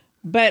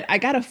 But I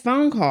got a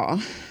phone call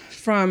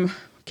from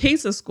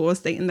Case's school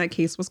stating that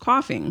Case was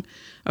coughing.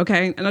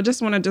 Okay. And I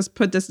just want to just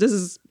put this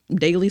is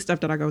daily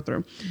stuff that I go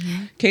through.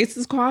 Case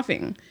is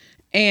coughing,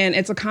 and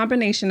it's a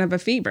combination of a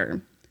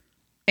fever.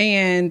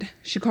 And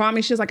she called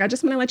me. She was like, I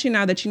just want to let you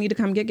know that you need to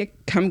come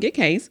get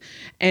Case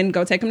and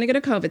go take him to get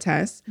a COVID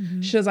test.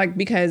 She was like,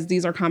 because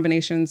these are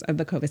combinations of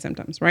the COVID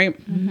symptoms, right?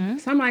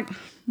 So I'm like,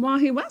 well,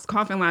 he was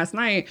coughing last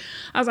night.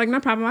 I was like, no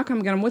problem. I'll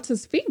come get him. What's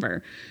his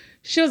fever?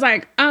 She was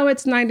like, oh,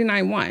 it's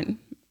 99.1.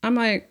 I'm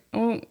like,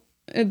 oh,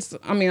 it's,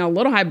 a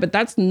little high, but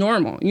that's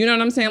normal. You know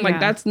what I'm saying? Like,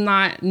 that's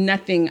not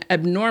nothing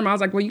abnormal. I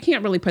was like, well, you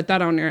can't really put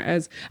that on there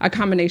as a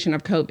combination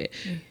of COVID.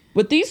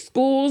 With these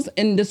schools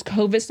and this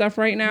COVID stuff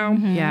right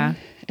now,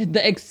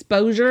 the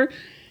exposure,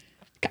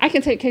 I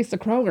can take Case to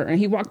Kroger and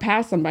he walked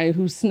past somebody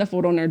who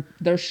sniffled on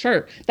their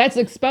shirt. That's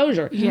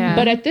exposure. Yeah.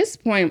 But at this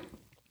point,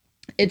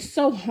 it's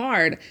so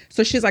hard.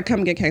 So she's like,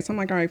 come get Case. I'm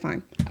like, all right,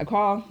 fine. I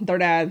call their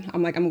dad.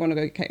 I'm like, I'm going to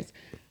go get Case.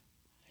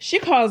 She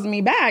calls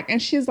me back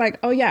and she's like,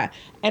 oh, yeah.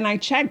 And I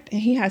checked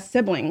and he has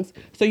siblings.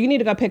 So you need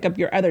to go pick up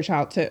your other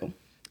child, too.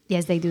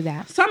 Yes, they do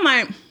that. So I'm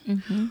like,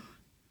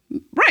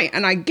 right.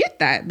 And I get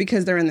that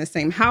because they're in the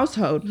same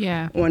household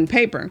on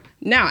paper.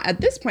 Now, at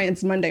this point,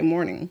 it's Monday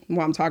morning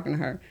while I'm talking to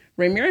her.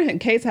 Ramirez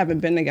and Case haven't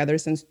been together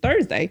since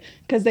Thursday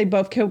because they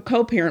both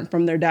co-parent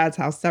from their dad's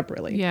house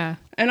separately. Yeah.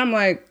 And I'm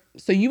like,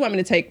 so you want me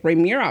to take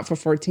Ramirez out for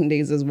 14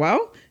 days as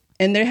well?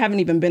 And they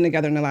haven't even been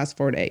together in the last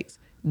 4 days.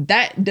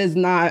 That does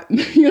not,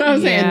 you know what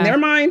I'm saying? In their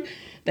mind,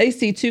 they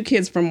see 2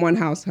 kids from one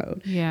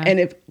household. Yeah. And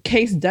if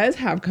Case does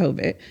have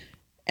COVID,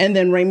 and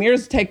then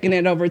Ramirez taking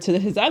it over to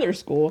his other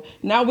school,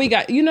 now we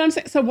got, you know what I'm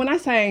saying? So when I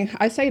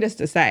say this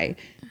to say,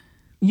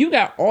 you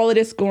got all of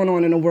this going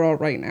on in the world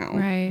right now.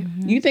 Right.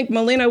 You think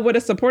Melina would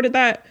have supported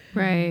that?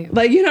 Right.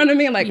 Like, you know what I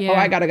mean? Like, oh,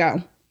 I got to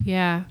go.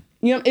 Yeah.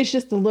 You know, it's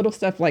just the little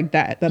stuff like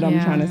that I'm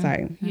trying to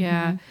say.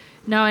 Yeah.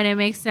 No, and it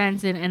makes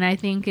sense. And I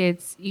think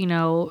it's,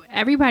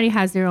 everybody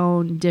has their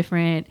own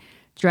different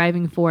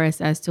driving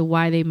force as to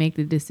why they make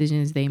the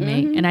decisions they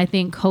make. And I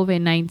think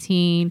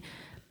COVID-19,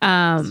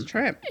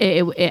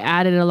 it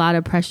added a lot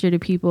of pressure to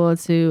people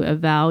to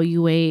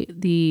evaluate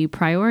the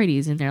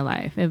priorities in their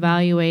life,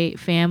 evaluate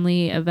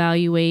family,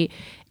 evaluate,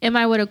 am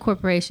I with a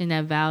corporation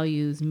that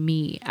values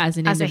me as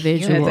an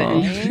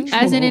individual?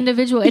 As an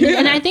individual.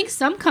 And I think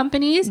some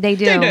companies they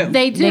do.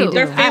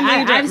 They're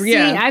family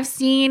I've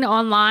seen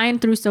online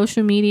through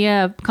social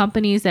media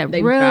companies that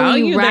they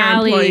really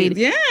rallied.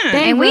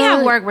 And we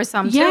have worked with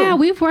some too. Yeah,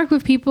 we've worked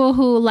with people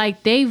who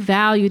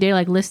they're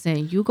like,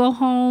 listen, you go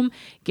home,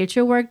 get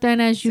your work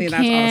done as you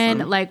can.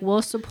 Awesome. Like,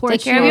 we'll support you.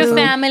 Take care of your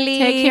family.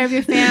 Take care of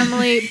your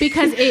family.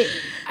 Because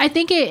I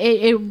think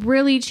it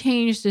really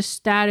changed the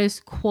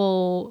status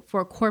quo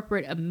for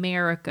corporate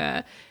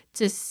America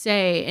to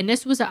say, and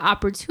this was an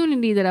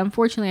opportunity that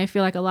unfortunately I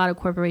feel like a lot of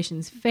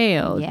corporations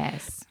failed.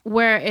 Yes.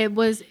 Where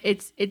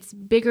it's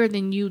bigger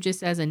than you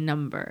just as a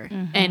number.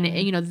 And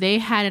they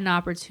had an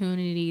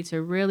opportunity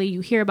to really,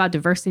 you hear about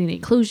diversity and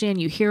inclusion,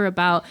 you hear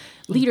about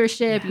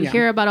leadership, you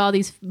hear about all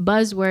these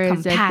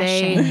buzzwords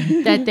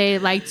that they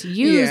like to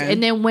use.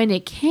 And then when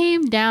it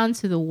came down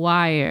to the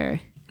wire,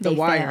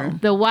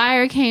 The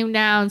wire came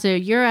down to,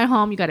 you're at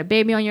home, you got a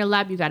baby on your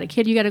lap, you got a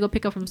kid you got to go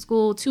pick up from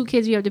school, 2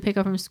 kids you have to pick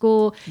up from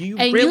school. You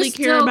and really you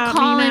care still about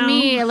calling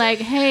me now? like,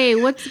 hey,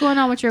 what's going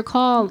on with your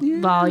call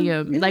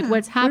volume? Like,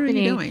 what's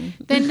happening? What are you doing?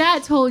 Then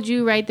that told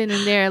you right then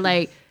and there,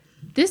 like,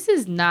 this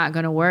is not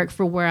going to work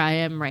for where I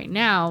am right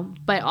now.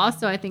 But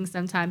also, I think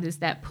sometimes it's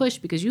that push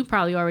because you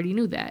probably already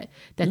knew that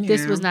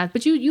this was not.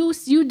 But you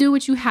do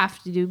what you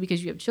have to do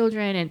because you have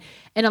children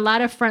and a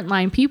lot of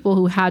frontline people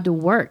who had to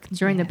work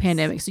during the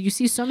pandemic. So you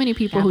see so many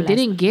people who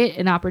didn't get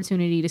an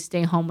opportunity to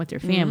stay home with their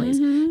families.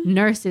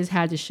 Nurses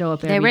had to show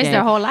up every day. They risked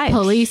their whole life.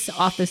 Police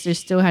officers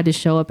still had to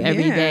show up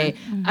every day.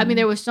 I mean,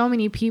 there were so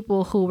many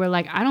people who were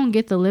like, I don't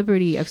get the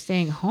liberty of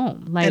staying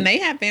home. Like, and they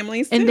had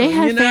families too. And they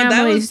had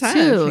families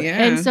too.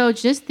 Yeah. And so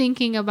just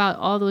thinking about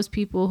all those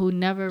people who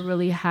never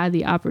really had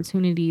the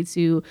opportunity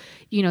to,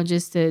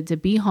 just to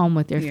be home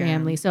with their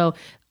family. So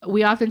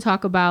we often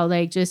talk about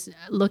like just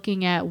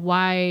looking at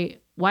why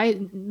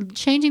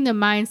changing the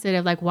mindset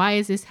of like, why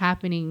is this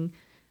happening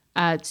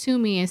to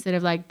me instead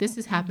of like, this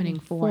is happening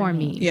for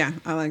me. Yeah,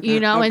 I like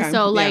that. Okay. And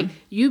so like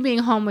you being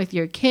home with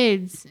your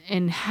kids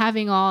and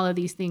having all of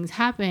these things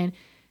happen,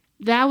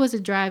 that was a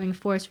driving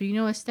force for,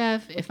 what,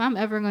 Steph, if I'm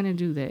ever going to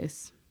do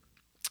this,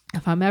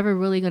 if I'm ever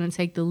really going to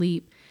take the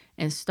leap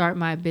and start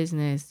my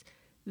business,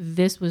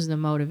 this was the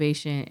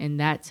motivation and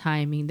that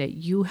timing that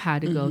you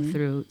had to go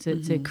through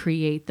to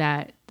create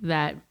that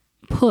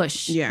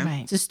push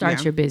to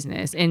start your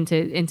business and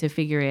to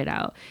figure it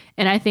out.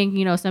 And I think,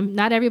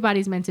 not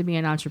everybody's meant to be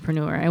an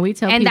entrepreneur, and we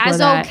tell people that's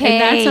that. Okay.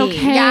 And that's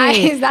okay.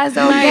 Guys, that's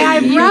okay. I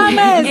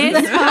promise.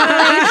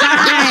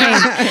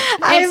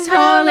 It's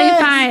totally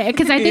fine.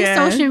 Because I think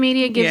social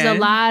media gives a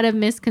lot of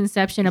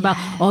misconception about,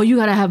 you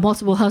got to have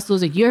multiple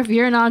hustles. If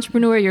you're an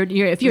entrepreneur,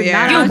 if you're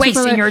not you're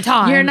wasting your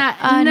time. You're not.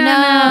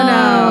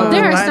 No.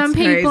 There are some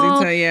people,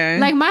 crazy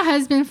like my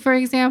husband, for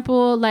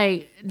example,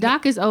 like,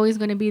 Doc is always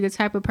going to be the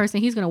type of person,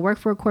 he's going to work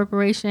for a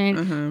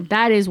corporation.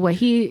 That is what but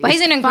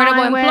he's an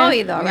incredible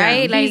employee though,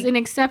 right? Like, he's an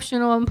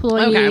exceptional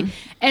employee. Okay.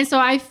 And so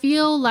I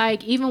feel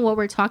like even what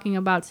we're talking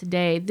about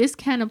today, this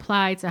can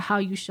apply to how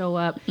you show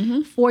up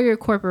for your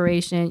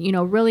corporation,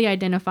 really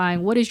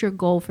identifying what is your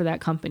goal for that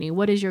company?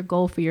 What is your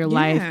goal for your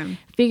life?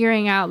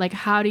 Figuring out like,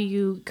 how do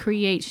you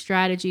create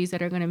strategies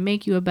that are going to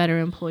make you a better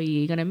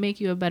employee, going to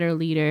make you a better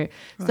leader.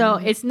 Right. So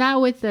it's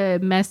not with the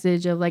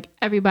message of like,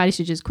 everybody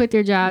should just quit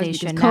their jobs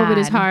because COVID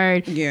is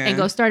hard and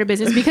go start a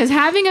business, because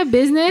having a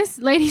business,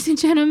 ladies and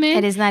gentlemen,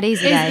 it is not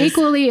easy, it's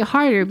equally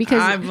harder,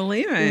 because I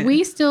believe it.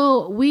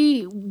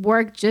 We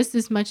work just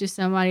as much as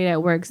somebody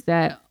that works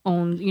that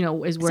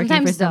is working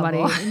sometimes for somebody.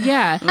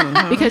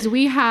 Double. Because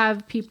we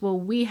have people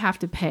we have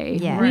to pay.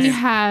 Yes. We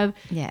have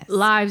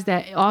lives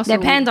that also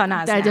depend on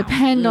us.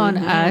 Depend on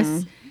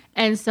us.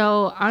 And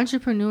so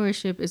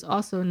entrepreneurship is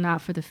also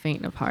not for the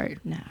faint of heart.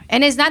 No.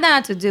 And it's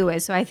not to do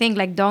it. So I think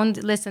like,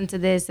 don't listen to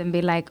this and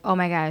be like, oh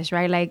my gosh,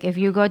 right? Like if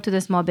you go to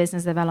the Small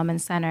Business Development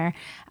Center,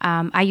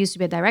 I used to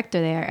be a director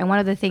there. And one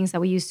of the things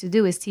that we used to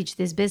do is teach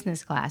this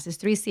business class. It's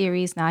 3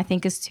 series. Now I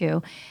think it's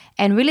 2.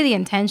 And really the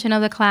intention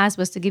of the class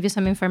was to give you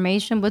some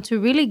information, but to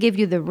really give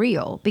you the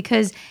real.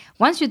 Because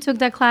once you took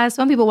that class,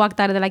 some people walked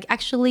out of there like,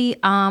 actually,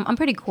 I'm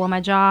pretty cool at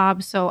my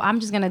job. So I'm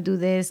just going to do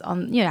this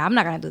I'm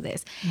not going to do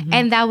this.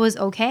 And that was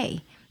okay.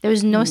 There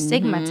was no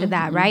stigma to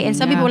that, right? And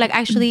some people were like,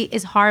 actually,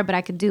 it's hard, but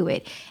I could do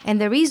it. And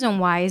the reason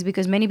why is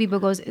because many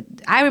people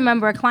I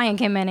remember a client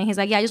came in and he's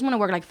like, yeah, I just want to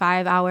work like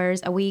 5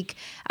 hours a week.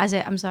 I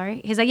said, I'm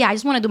sorry? He's like, yeah, I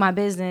just want to do my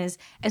business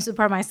and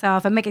support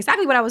myself and make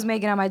exactly what I was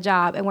making on my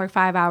job and work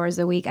 5 hours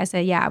a week. I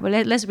said, yeah, but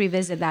let's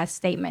revisit that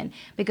statement,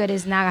 because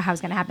it's not how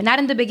it's going to happen. Not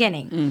in the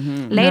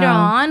beginning. Later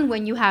on,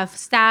 when you have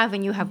staff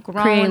and you have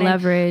grown. Create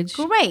leverage.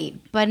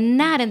 Great, but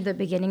not in the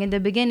beginning. In the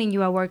beginning,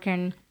 you are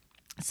working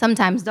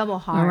sometimes double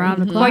hard around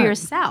the clock for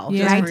yourself,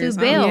 right? To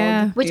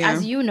build, which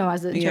as you know,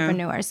 as an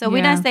entrepreneur. So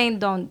we're not saying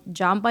don't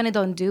jump on it,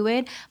 don't do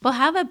it, but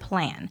have a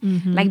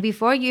plan. Like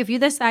before if you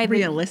decide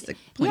realistic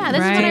plan. Yeah,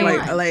 this is what I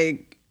want.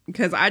 Like,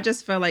 because I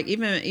just feel like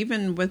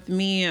even with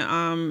me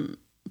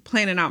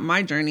planning out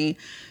my journey,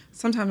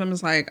 sometimes I'm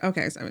just like,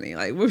 okay, 70,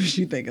 like, what was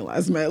you thinking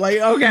last minute? Like,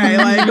 okay,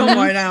 like, come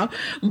on now.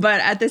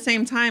 But at the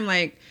same time,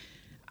 like,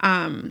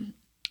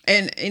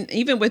 and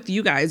even with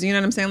you guys, you know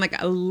what I'm saying? Like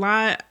a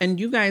lot, and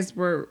you guys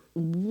were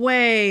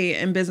way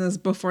in business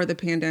before the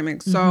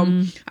pandemic.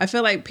 So I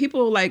feel like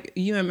people like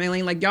you and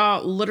Maylene, like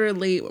y'all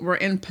literally were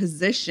in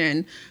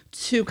position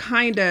to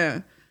kind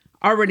of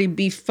already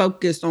be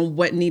focused on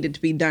what needed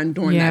to be done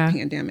during that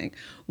pandemic.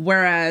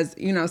 Whereas,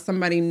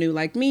 somebody new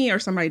like me or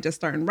somebody just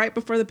starting right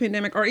before the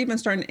pandemic or even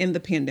starting in the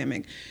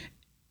pandemic,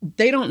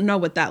 they don't know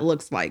what that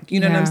looks like. You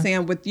know what I'm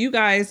saying? With you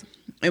guys,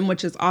 and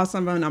which is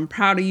awesome. And I'm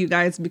proud of you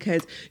guys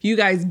because you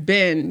guys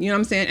been, you know what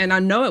I'm saying? And I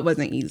know it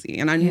wasn't easy.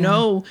 And I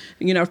know,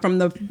 from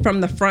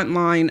the front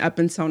line up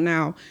until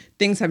now,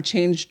 things have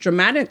changed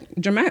dramatically.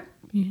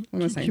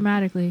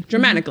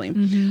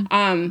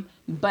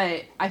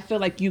 But I feel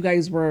like you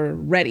guys were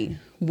ready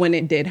when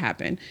it did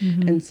happen.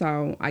 And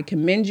so I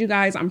commend you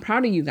guys. I'm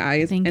proud of you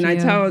guys. Thank you. I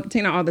tell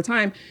Tina all the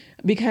time,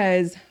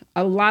 because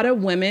a lot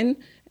of women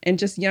and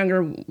just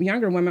younger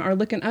women are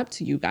looking up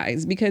to you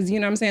guys because, you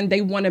know what I'm saying, they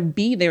want to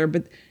be there.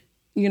 But,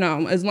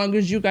 as long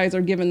as you guys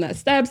are giving that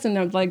steps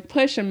and like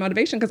push and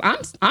motivation,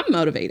 because I'm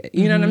motivated,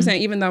 you know what I'm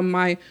saying? Even though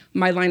my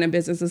line of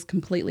business is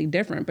completely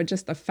different, but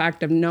just the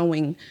fact of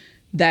knowing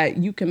that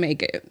you can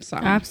make it. So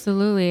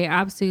Absolutely.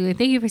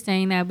 Thank you for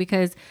saying that,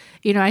 because,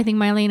 I think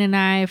Maylene and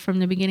I, from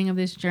the beginning of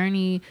this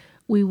journey,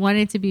 we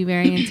wanted to be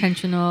very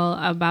intentional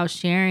about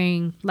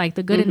sharing like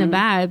the good and the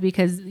bad,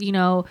 because,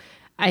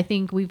 I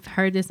think we've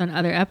heard this on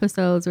other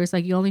episodes where it's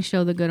like you only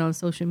show the good on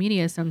social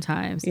media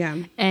sometimes. Yeah.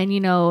 And, you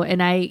know,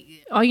 and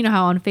you know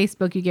how on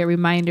Facebook you get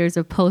reminders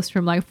of posts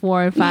from like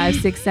 4, 5,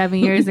 6, 7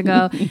 years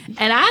ago.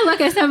 And I look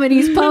at some of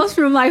these posts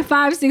from like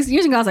 5, 6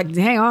 years ago. I was like,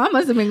 dang, I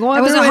must have been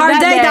going through it. It was a hard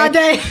day that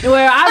day.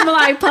 Where I'm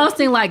like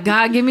posting like,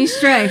 God, give me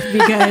strength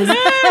because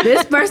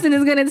this person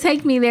is going to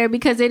take me there,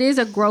 because it is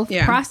a growth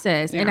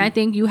process. And I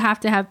think you have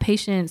to have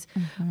patience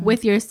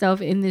with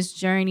yourself in this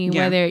journey,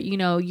 whether, you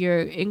know,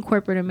 you're in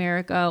corporate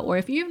America or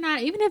if you're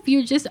not, even if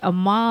you're just a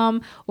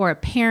mom or a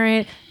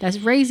parent that's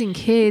raising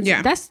kids,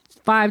 that's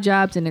 5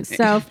 jobs in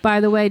itself, by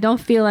the way. Don't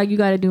feel like you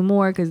got to do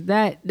more, because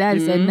that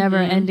is a never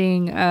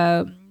ending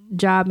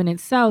job in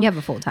itself. You have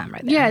a full-time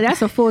right there. Yeah,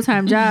 that's a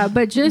full-time job.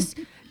 But just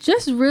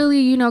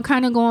really, you know,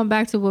 kind of going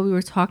back to what we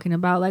were talking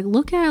about, like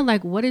look at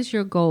like what is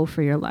your goal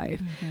for your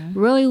life?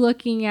 Really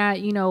looking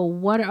at, you know,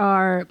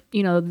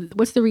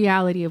 what's the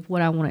reality of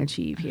what I want to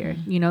achieve here?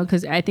 You know,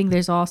 because I think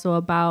there's also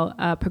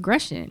about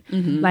progression.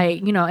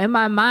 Like, you know, in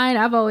my mind,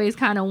 I've always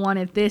kind of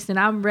wanted this and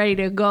I'm ready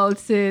to go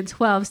to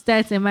 12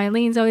 steps. And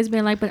Mylene's always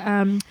been like, but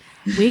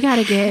we got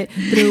to get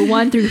through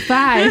 1 through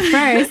 5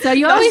 first. So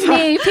you always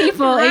need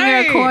people in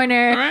your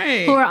corner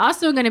who are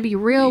also going to be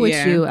real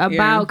with you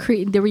about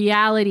the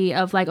reality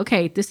of like,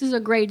 okay, this is a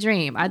great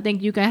dream. I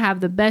think you can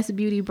have the best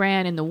beauty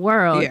brand in the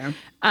world.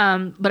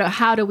 But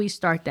how do we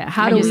start that?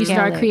 How do we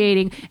start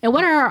creating? And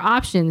what are our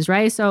options,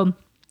 right? So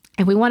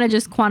if we want to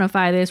just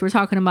quantify this, we're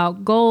talking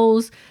about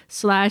goals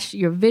 /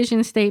 your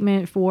vision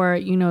statement for,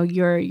 you know,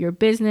 your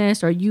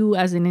business or you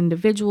as an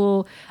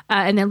individual,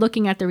 and then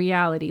looking at the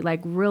reality, like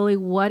really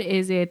what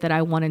is it that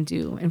I want to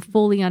do, and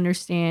fully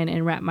understand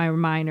and wrap my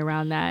mind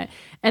around that.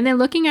 And then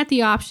looking at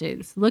the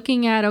options,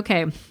 looking at,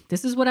 okay,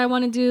 this is what I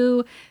want to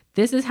do.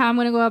 This is how I'm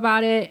going to go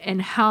about it,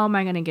 and how am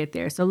I going to get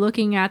there? So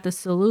looking at the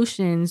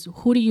solutions,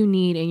 who do you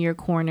need in your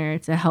corner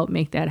to help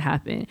make that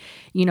happen?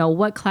 You know,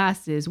 what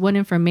classes, what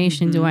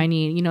information do I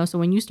need? You know, so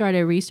when you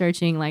started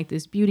researching like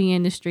this beauty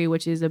industry,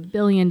 which is $1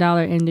 billion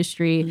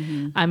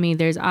industry, I mean,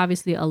 there's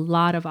obviously a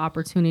lot of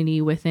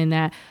opportunity within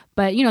that.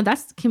 But, you know,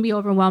 that can be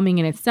overwhelming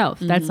in itself.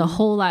 That's a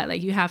whole lot.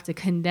 Like you have to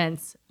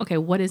condense, okay,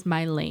 what is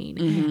my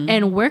lane?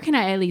 And where can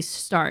I at least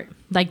start?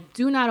 Like,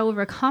 do not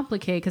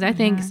overcomplicate, because I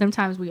think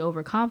sometimes we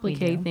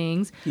overcomplicate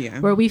things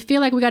where we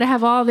feel like we got to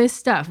have all this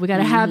stuff. We got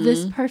to have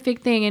this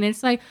perfect thing. And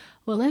it's like,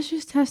 well, let's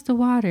just test the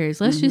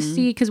waters. Let's just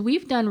see, because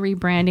we've done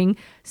rebranding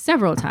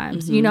several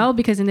times, you know,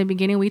 because in the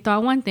beginning we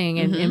thought one thing,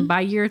 and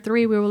by year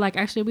 3 we were like,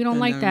 actually, we don't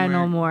like that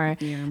no more.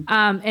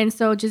 And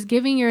so just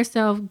giving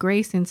yourself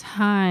grace and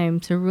time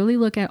to really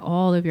look at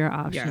all of your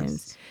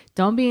options.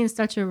 Don't be in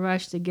such a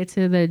rush to get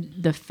to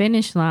the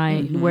finish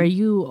line where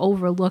you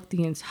overlook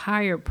the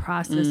entire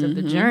process of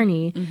the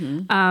journey.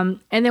 And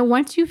then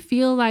once you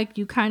feel like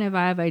you kind of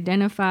have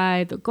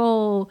identified the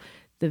goal,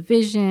 the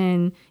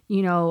vision,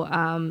 you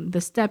know,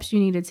 the steps you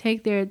need to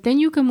take there, then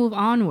you can move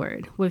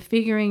onward with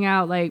figuring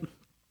out like,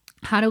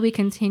 how do we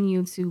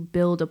continue to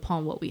build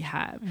upon what we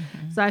have?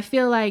 So I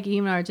feel like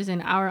even just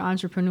in our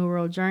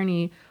entrepreneurial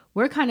journey,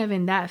 we're kind of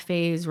in that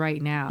phase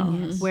right now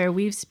where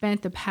we've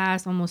spent the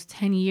past almost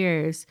 10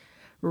 years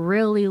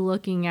really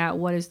looking at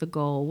what is the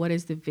goal, what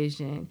is the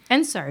vision.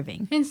 And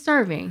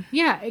serving.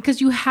 Yeah, because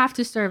you have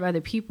to serve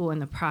other people in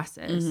the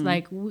process.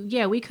 Like,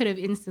 we could have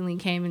instantly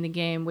came in the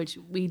game, which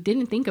we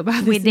didn't think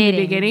about this in the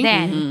beginning.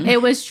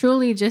 It was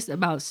truly just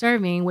about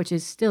serving, which it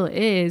still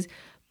is.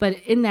 But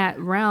in that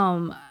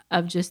realm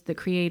of just the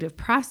creative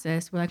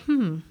process, we're like,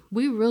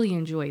 we really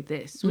enjoyed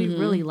this. We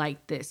really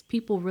like this.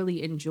 People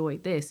really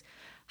enjoyed this.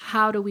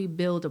 How do we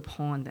build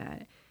upon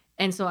that?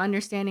 And so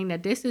understanding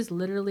that this is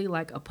literally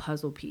like a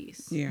puzzle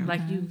piece.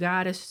 Like you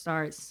got to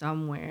start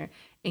somewhere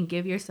and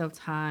give yourself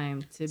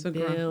time to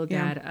build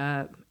that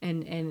up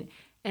and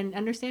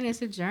understand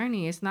it's a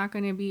journey. It's not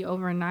going to be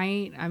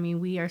overnight. I mean,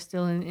 we are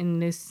still in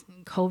this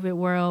COVID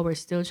world. We're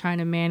still trying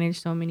to manage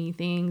so many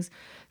things.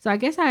 So I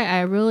guess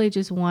I really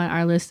just want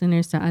our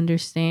listeners to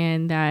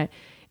understand that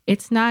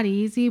it's not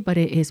easy, but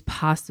it is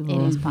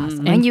possible. It is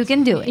possible. And you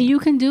can do it. You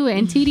can do it.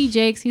 And TD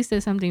Jakes, he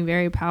said something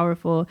very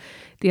powerful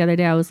the other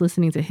day. I was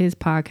listening to his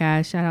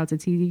podcast. Shout out to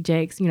TD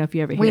Jakes. You know, if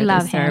you ever hear we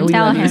love this, him. We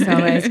Tell love him so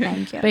much.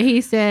 Thank you. But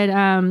he said,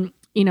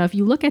 you know, if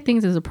you look at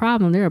things as a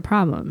problem, they're a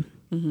problem.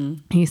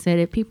 He said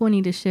if people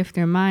need to shift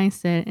their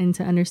mindset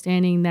into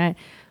understanding that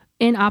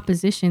in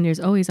opposition, there's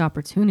always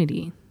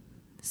opportunity.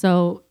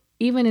 So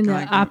even in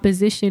the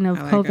opposition of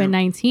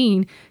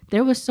COVID-19,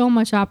 there was so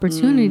much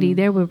opportunity.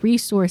 There were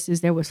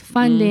resources. There was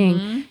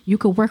funding. You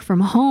could work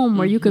from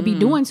home, or you could be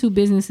doing 2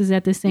 businesses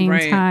at the same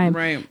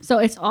time. So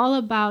it's all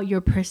about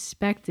your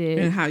perspective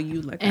and how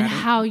you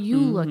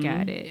look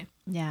at it.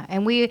 Yeah,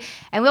 and we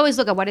always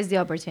look at what is the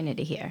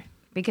opportunity here.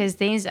 because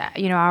things,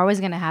 are always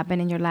going to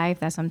happen in your life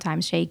that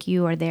sometimes shake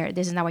you, or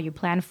this is not what you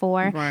planned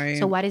for. Right.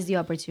 So what is the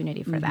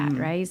opportunity for that,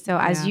 right? So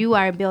as you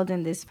are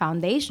building this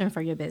foundation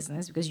for your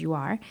business, because you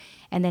are,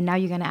 and then now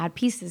you're going to add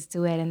pieces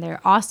to it, and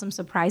they're awesome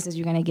surprises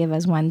you're going to give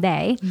us one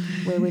day,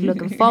 where we're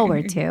looking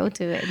forward to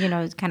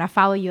kind of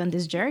follow you on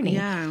this journey.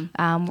 Yeah.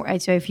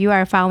 So if you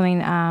are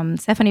following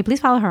Stephanie, please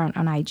follow her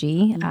on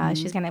IG.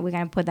 We're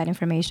gonna put that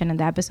information in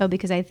the episode,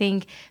 because I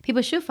think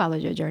people should follow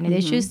your journey.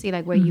 They should see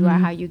like where you are,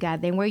 how you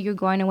got there, and where you're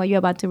going, and what you're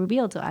about to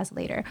reveal to us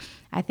later.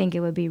 I think it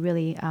would be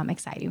really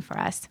exciting for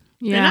us.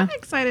 Yeah, and I'm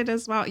excited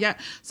as well. Yeah,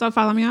 so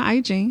follow me on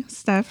IG,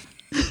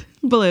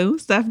 Steph.Blue,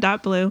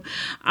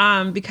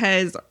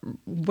 because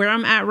where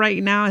I'm at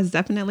right now is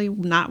definitely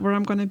not where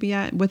I'm going to be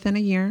at within a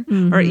year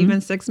or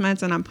even 6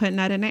 months, and I'm putting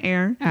that in the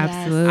air.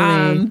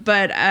 Absolutely.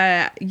 But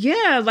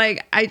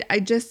like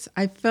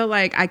I feel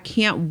like I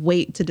can't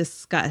wait to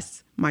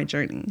discuss my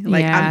journey.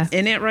 Like I'm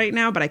in it right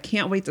now, but I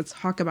can't wait to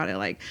talk about it.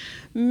 Like,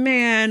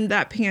 man,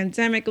 that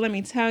pandemic, let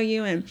me tell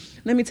you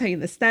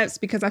the steps,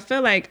 because I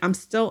feel like I'm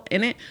still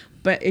in it,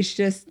 but it's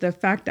just the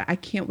fact that I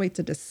can't wait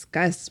to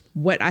discuss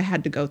what I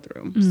had to go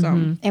through. So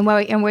and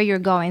where you're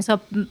going.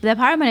 So the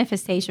power of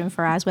manifestation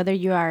for us, whether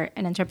you are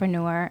an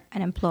entrepreneur,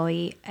 an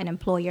employee, an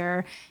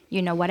employer,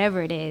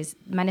 whatever it is,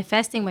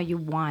 manifesting what you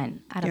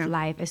want out of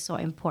life is so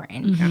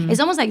important. It's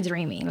almost like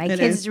dreaming. Like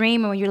kids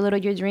dream, and when you're little,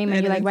 you dream,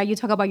 and you're like, right, you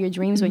talk about your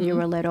dreams when you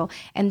were little,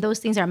 and those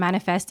things are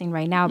manifesting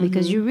right now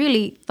because you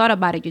really thought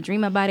about it, you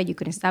dream about it, you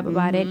couldn't stop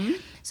about it.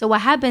 So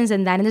what happens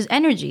in that, and there's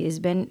energy, it's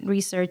been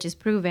research, is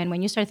proven,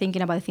 when you start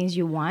thinking about the things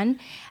you want,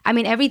 I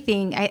mean,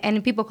 everything,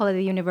 and people call it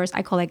the universe,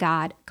 I call it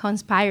God,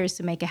 conspires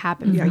to make it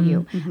happen for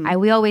you.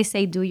 We always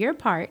say, do your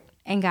part,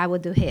 and God will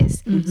do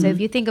his. So if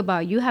you think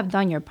about, you have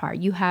done your part,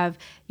 you have,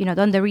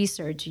 done the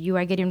research, you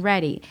are getting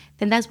ready,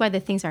 then that's why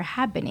the things are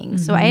happening.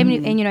 So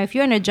if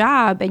you're in a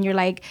job and you're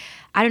like,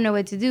 I don't know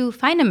what to do,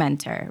 find a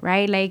mentor,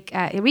 right? Like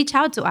reach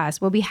out to us.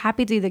 We'll be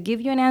happy to either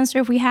give you an answer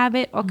if we have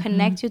it, or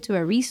connect you to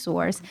a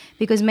resource,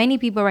 because many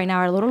people right now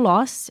are a little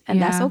lost,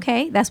 and that's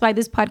okay. That's why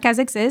this podcast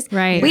exists.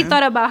 Right. We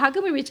thought about how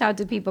can we reach out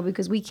to people,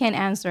 because we can't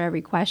answer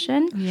every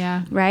question.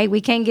 Yeah. Right.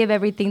 We can't give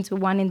everything to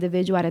one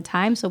individual at a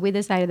time. So we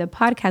decided the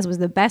podcast was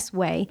the best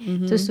way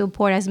to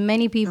support as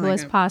many people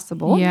as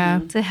possible.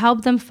 To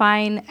help them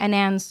find an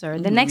answer,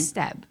 the next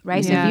step,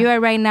 right? So if you are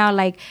right now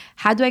like,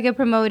 how do I get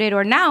promoted?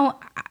 Or now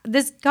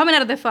this coming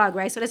out of the fog,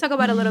 right? So let's talk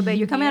about it a little bit.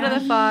 You're coming out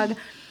of the fog.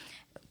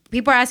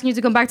 People are asking you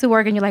to come back to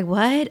work, and you're like,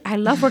 what? I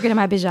love working in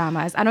my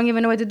pajamas. I don't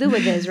even know what to do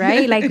with this,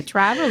 right? Like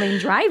traveling,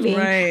 driving.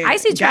 Right. I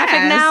see traffic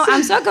now.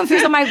 I'm so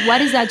confused. I'm like,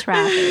 what is that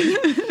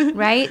traffic?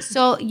 Right?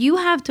 So you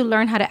have to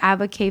learn how to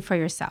advocate for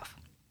yourself.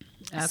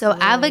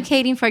 Absolutely. So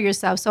advocating for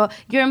yourself. So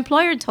your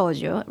employer told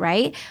you,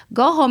 right?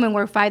 Go home and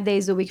work 5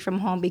 days a week from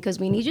home because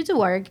we need you to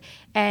work,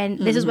 and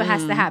this is what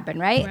has to happen,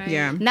 right?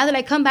 Yeah. Now they're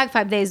like, come back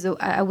 5 days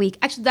a week.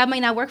 Actually, that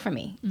might not work for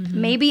me.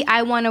 Maybe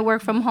I want to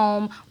work from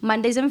home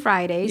Mondays and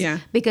Fridays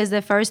because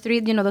the first 3,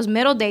 those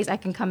middle days I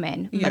can come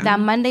in. But that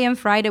Monday and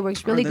Friday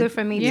works really good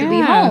for me to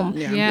be home.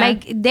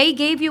 Like they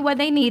gave you what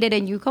they needed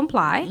and you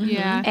comply.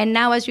 And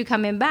now as you're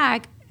coming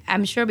back,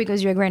 I'm sure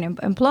because you're a great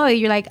employee,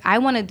 you're like, I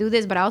want to do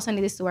this, but I also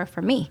need this to work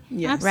for me.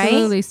 Yes. Right?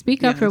 Absolutely.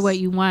 Speak up for what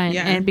you want.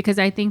 And because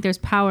I think there's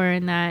power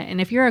in that. And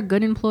if you're a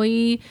good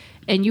employee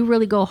and you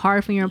really go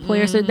hard for your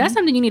employer, so that's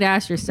something you need to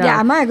ask yourself. Yeah,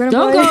 am I a good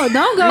employee?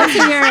 Don't go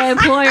to your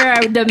employer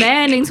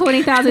demanding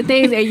 20,000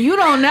 things and you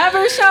don't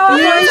never show up.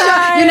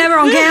 You're never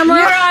on camera.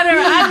 Your Honor,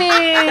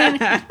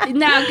 I mean,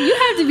 now you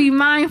have to be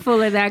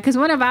mindful of that, because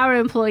one of our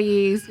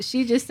employees,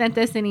 she just sent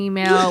us an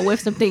email with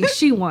some things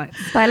she wants.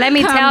 But let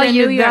me tell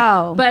you,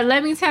 though. But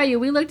let me tell you,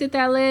 we looked at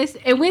that list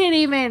and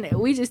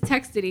we just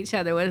texted each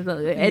other with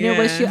it. And it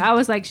was I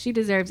was like, she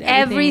deserves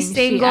every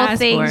single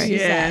thing she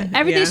said.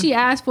 Everything she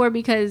asked for,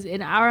 because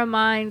in our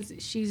minds,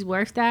 she's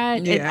worth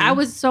that. And I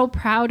was so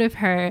proud of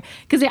her,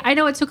 because I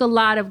know it took a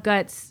lot of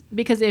guts,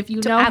 because if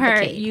you know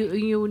her,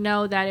 you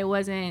know that it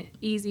wasn't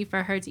easy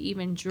for her to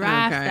even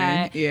draft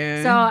that.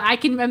 So I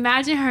can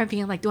imagine her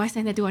being like, do I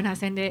send it? Do I not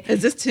send it?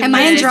 Is this too much? Am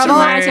I in trouble?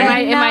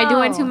 Am I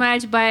doing too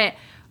much? But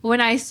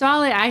when I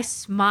saw it, I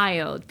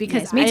smiled,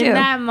 because in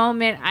that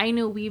moment, I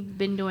knew we've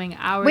been doing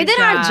our job. We did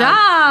our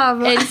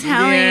job. And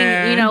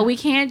telling, we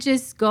can't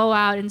just go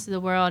out into the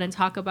world and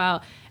talk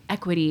about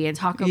equity and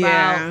talk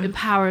about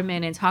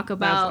empowerment and talk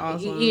about,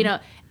 awesome.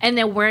 And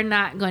then we're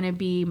not going to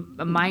be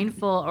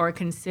mindful or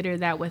consider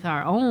that with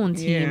our own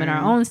team and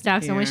our own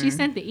staff. So when she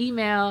sent the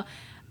email,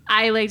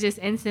 I just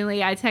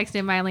instantly, I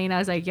texted Mylene. I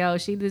was like, yo,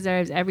 she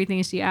deserves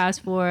everything she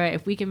asked for.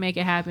 If we can make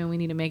it happen, we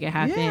need to make it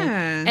happen.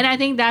 And I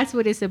think that's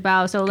what it's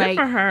about. So good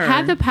for her.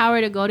 Have the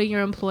power to go to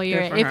your employer.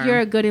 If you're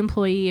a good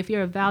employee, if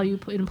you're a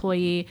valued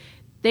employee,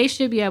 they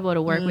should be able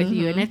to work with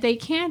you. And if they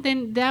can't,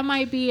 then that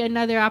might be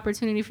another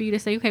opportunity for you to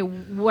say, okay,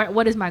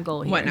 what is my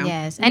goal here? What now?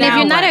 Yes. And if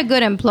you're not a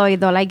good employee,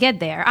 though, like,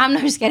 get there. I'm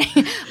not just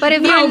kidding. But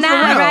if you're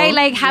not, right,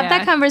 like, have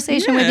that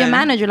conversation with your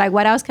manager. Like,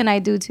 what else can I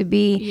do to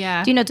be,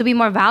 to be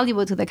more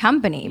valuable to the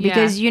company?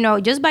 Because,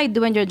 just by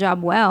doing your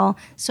job well,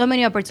 so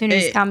many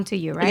opportunities come to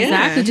you, right?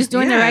 Exactly. Just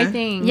doing the right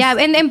thing. Yeah.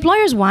 And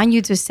employers want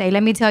you to say,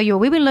 let me tell you,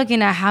 we've been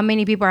looking at how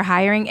many people are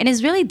hiring. And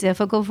it's really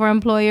difficult for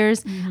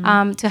employers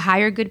to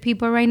hire good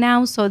people right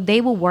now. So they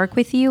will work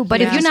with you. But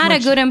if you're not a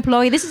good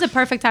employee, this is a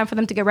perfect time for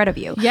them to get rid of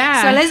you.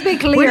 Yeah. So let's be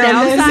clear. We're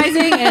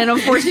downsizing, and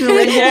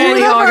unfortunately,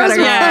 we all gotta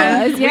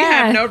go. We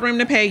have no room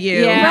to pay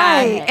you.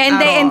 Right.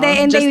 And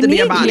they just need to be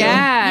a you. body.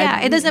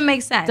 Yeah. It doesn't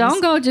make sense.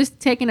 Don't go just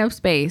taking up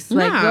space.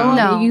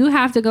 Like, you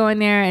have to go in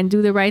there and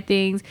do the right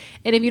things.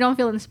 And if you don't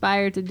feel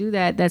inspired to do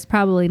that, that's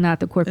probably not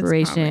the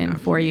corporation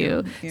for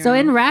you. Yeah. So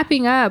in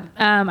wrapping up,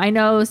 I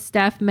know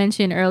Steph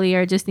mentioned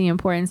earlier just the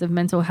importance of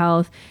mental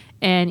health.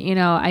 And,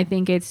 I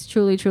think it's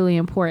truly, truly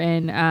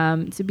important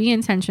to be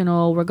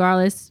intentional,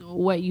 regardless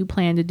what you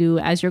plan to do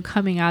as you're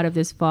coming out of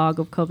this fog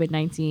of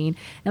COVID-19.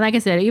 And like I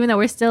said, even though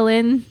we're still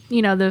in,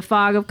 the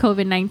fog of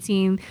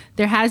COVID-19,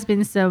 there has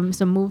been some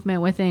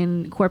movement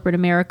within corporate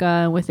America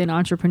and within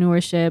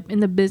entrepreneurship in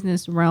the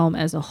business realm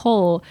as a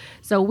whole.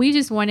 So we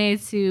just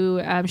wanted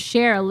to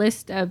share a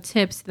list of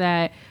tips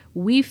that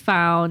we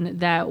found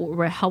that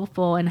were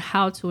helpful in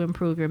how to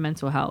improve your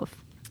mental health.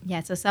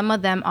 Yeah, so some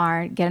of them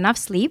are get enough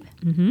sleep,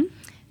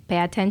 pay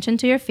attention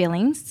to your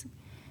feelings,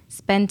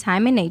 spend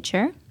time in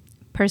nature,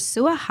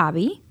 pursue a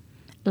hobby,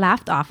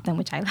 laugh often,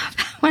 which I love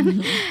that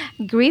one,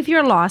 grieve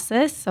your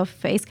losses, so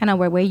face kind of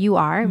where you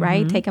are,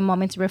 right? Take a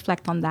moment to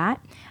reflect on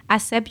that.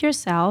 Accept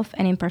yourself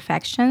and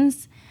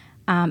imperfections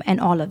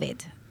and all of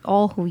it,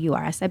 all who you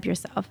are. Accept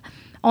yourself.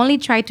 Only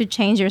try to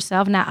change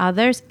yourself, not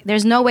others.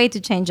 There's no way to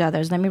change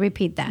others. Let me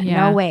repeat that.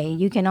 Yeah. No way.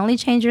 You can only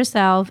change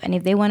yourself, and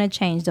if they want to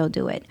change, they'll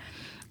do it.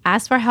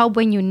 Ask for help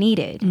when you need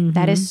it.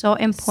 That is so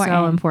important.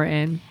 So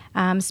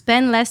important.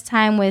 Spend less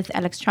time with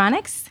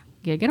electronics.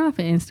 Yeah, get off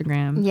of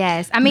Instagram.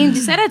 Yes. I mean,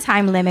 set a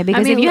time limit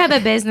because if you have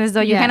a business,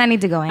 though, you kind of need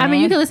to go in. I mean,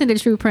 you can listen to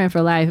True Print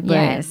for life,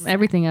 but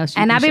everything else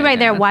you And can I'll be right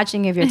there down.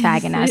 watching if you're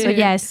tagging us. So,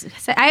 yes.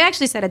 So I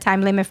actually set a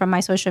time limit for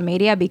my social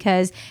media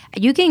because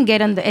you can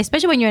get on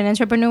especially when you're an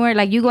entrepreneur,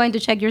 like you going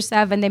to check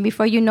yourself and then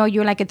before you know,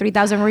 you're like at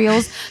 3,000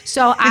 reels.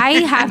 So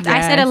I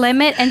set a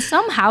limit and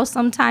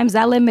sometimes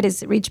that limit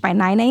is reached by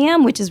 9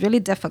 a.m., which is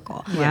really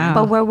difficult. Wow.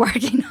 But we're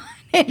working on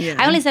it. Yeah.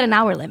 I only set an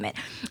hour limit.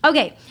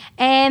 Okay.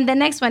 And the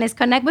next one is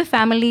connect with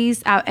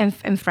families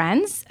and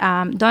friends.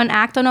 Don't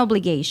act on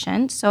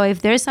obligation. So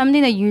if there's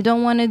something that you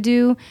don't want to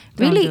do,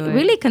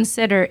 really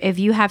consider if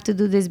you have to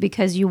do this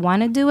because you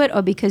want to do it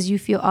or because you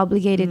feel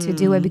obligated to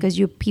do it because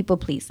you're people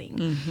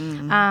pleasing.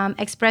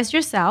 Express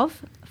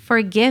yourself.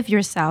 Forgive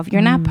yourself.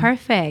 You're not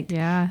perfect.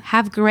 Yeah.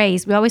 Have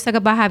grace. We always talk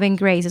about having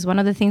grace. It's one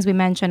of the things we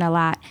mention a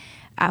lot.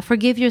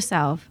 Forgive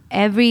yourself.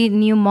 Every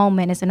new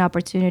moment is an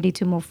opportunity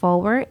to move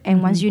forward.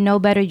 And once you know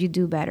better, you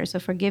do better. So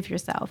forgive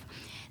yourself.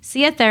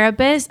 See a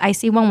therapist. I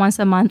see one once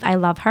a month. I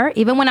love her.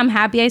 Even when I'm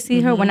happy, I see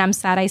her. When I'm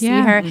sad, I see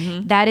her.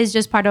 That is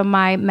just part of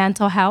my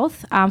mental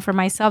health for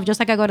myself. Just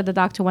like I go to the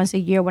doctor once a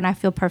year when I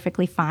feel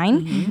perfectly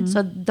fine.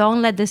 So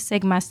don't let the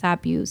stigma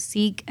stop you.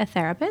 Seek a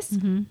therapist.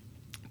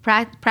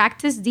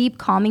 Practice deep,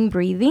 calming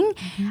breathing.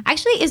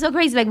 Actually, it's so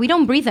crazy. Like, we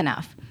don't breathe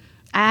enough.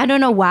 I don't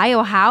know why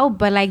or how,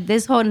 but like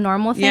this whole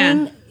normal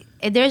thing,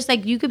 there's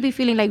like, you could be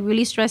feeling like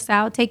really stressed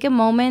out. Take a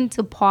moment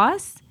to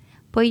pause,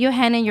 put your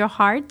hand in your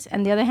heart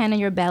and the other hand in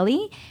your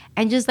belly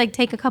and just like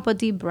take a couple of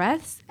deep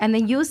breaths. And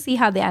then you'll see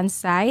how the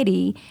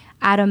anxiety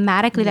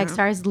automatically like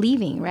starts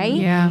leaving, right?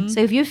 Yeah. So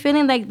if you're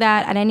feeling like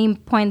that at any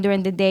point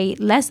during the day,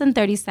 less than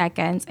 30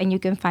 seconds and you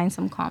can find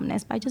some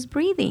calmness by just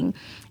breathing.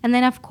 And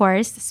then of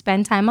course,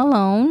 spend time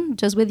alone,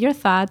 just with your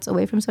thoughts,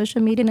 away from social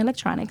media and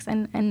electronics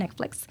and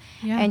Netflix.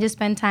 And just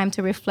spend time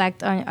to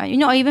reflect on,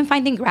 or even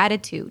finding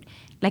gratitude.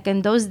 Like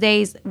in those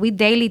days, we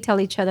daily tell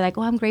each other like,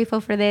 oh, I'm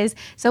grateful for this.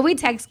 So we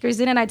text,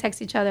 Christina and I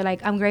text each other like,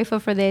 I'm grateful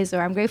for this,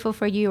 or I'm grateful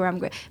for you,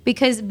 or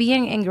because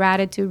being in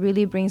gratitude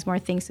really brings more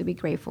things to be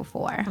grateful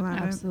for.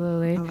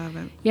 Absolutely. I love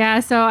it. Yeah,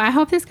 so I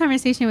hope this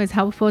conversation was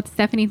helpful.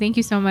 Stephanie, thank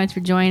you so much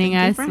for joining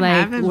us.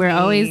 We're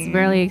always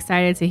really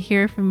excited to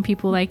hear from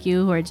people like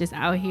you who are just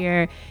out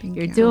here.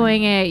 You're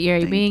doing it.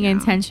 You're being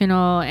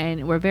intentional,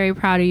 and we're very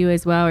proud of you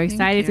as well. We're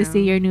excited to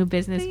see your new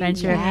business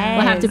venture. Yes.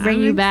 We'll have to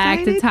bring you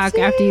back to talk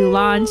after you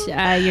launch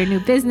your new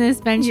business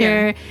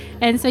venture.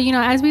 And so,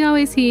 as we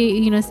always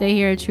say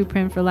here at True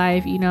Print for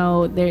Life,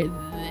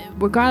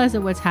 regardless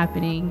of what's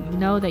happening,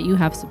 know that you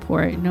have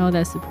support. Know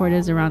that support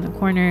is around the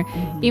corner.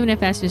 Even if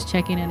that's just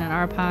checking in on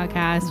our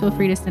podcast, feel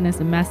free to send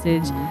us a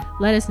message.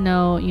 Let us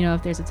know,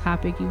 if there's a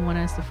topic you want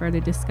us to further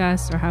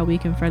discuss or how we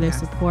can further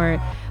support.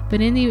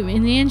 But in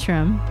the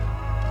interim,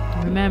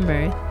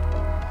 remember,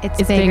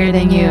 it's bigger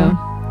than you.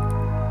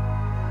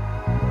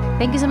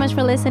 Thank you so much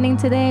for listening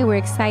today. We're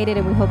excited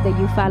and we hope that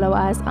you follow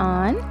us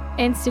on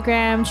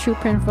Instagram, True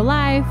Print for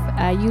Life,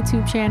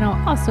 YouTube channel,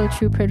 also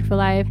True Print for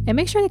Life. And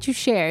make sure that you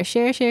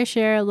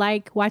share,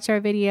 like, watch our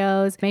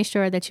videos. Make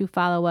sure that you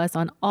follow us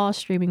on all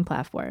streaming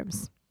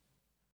platforms.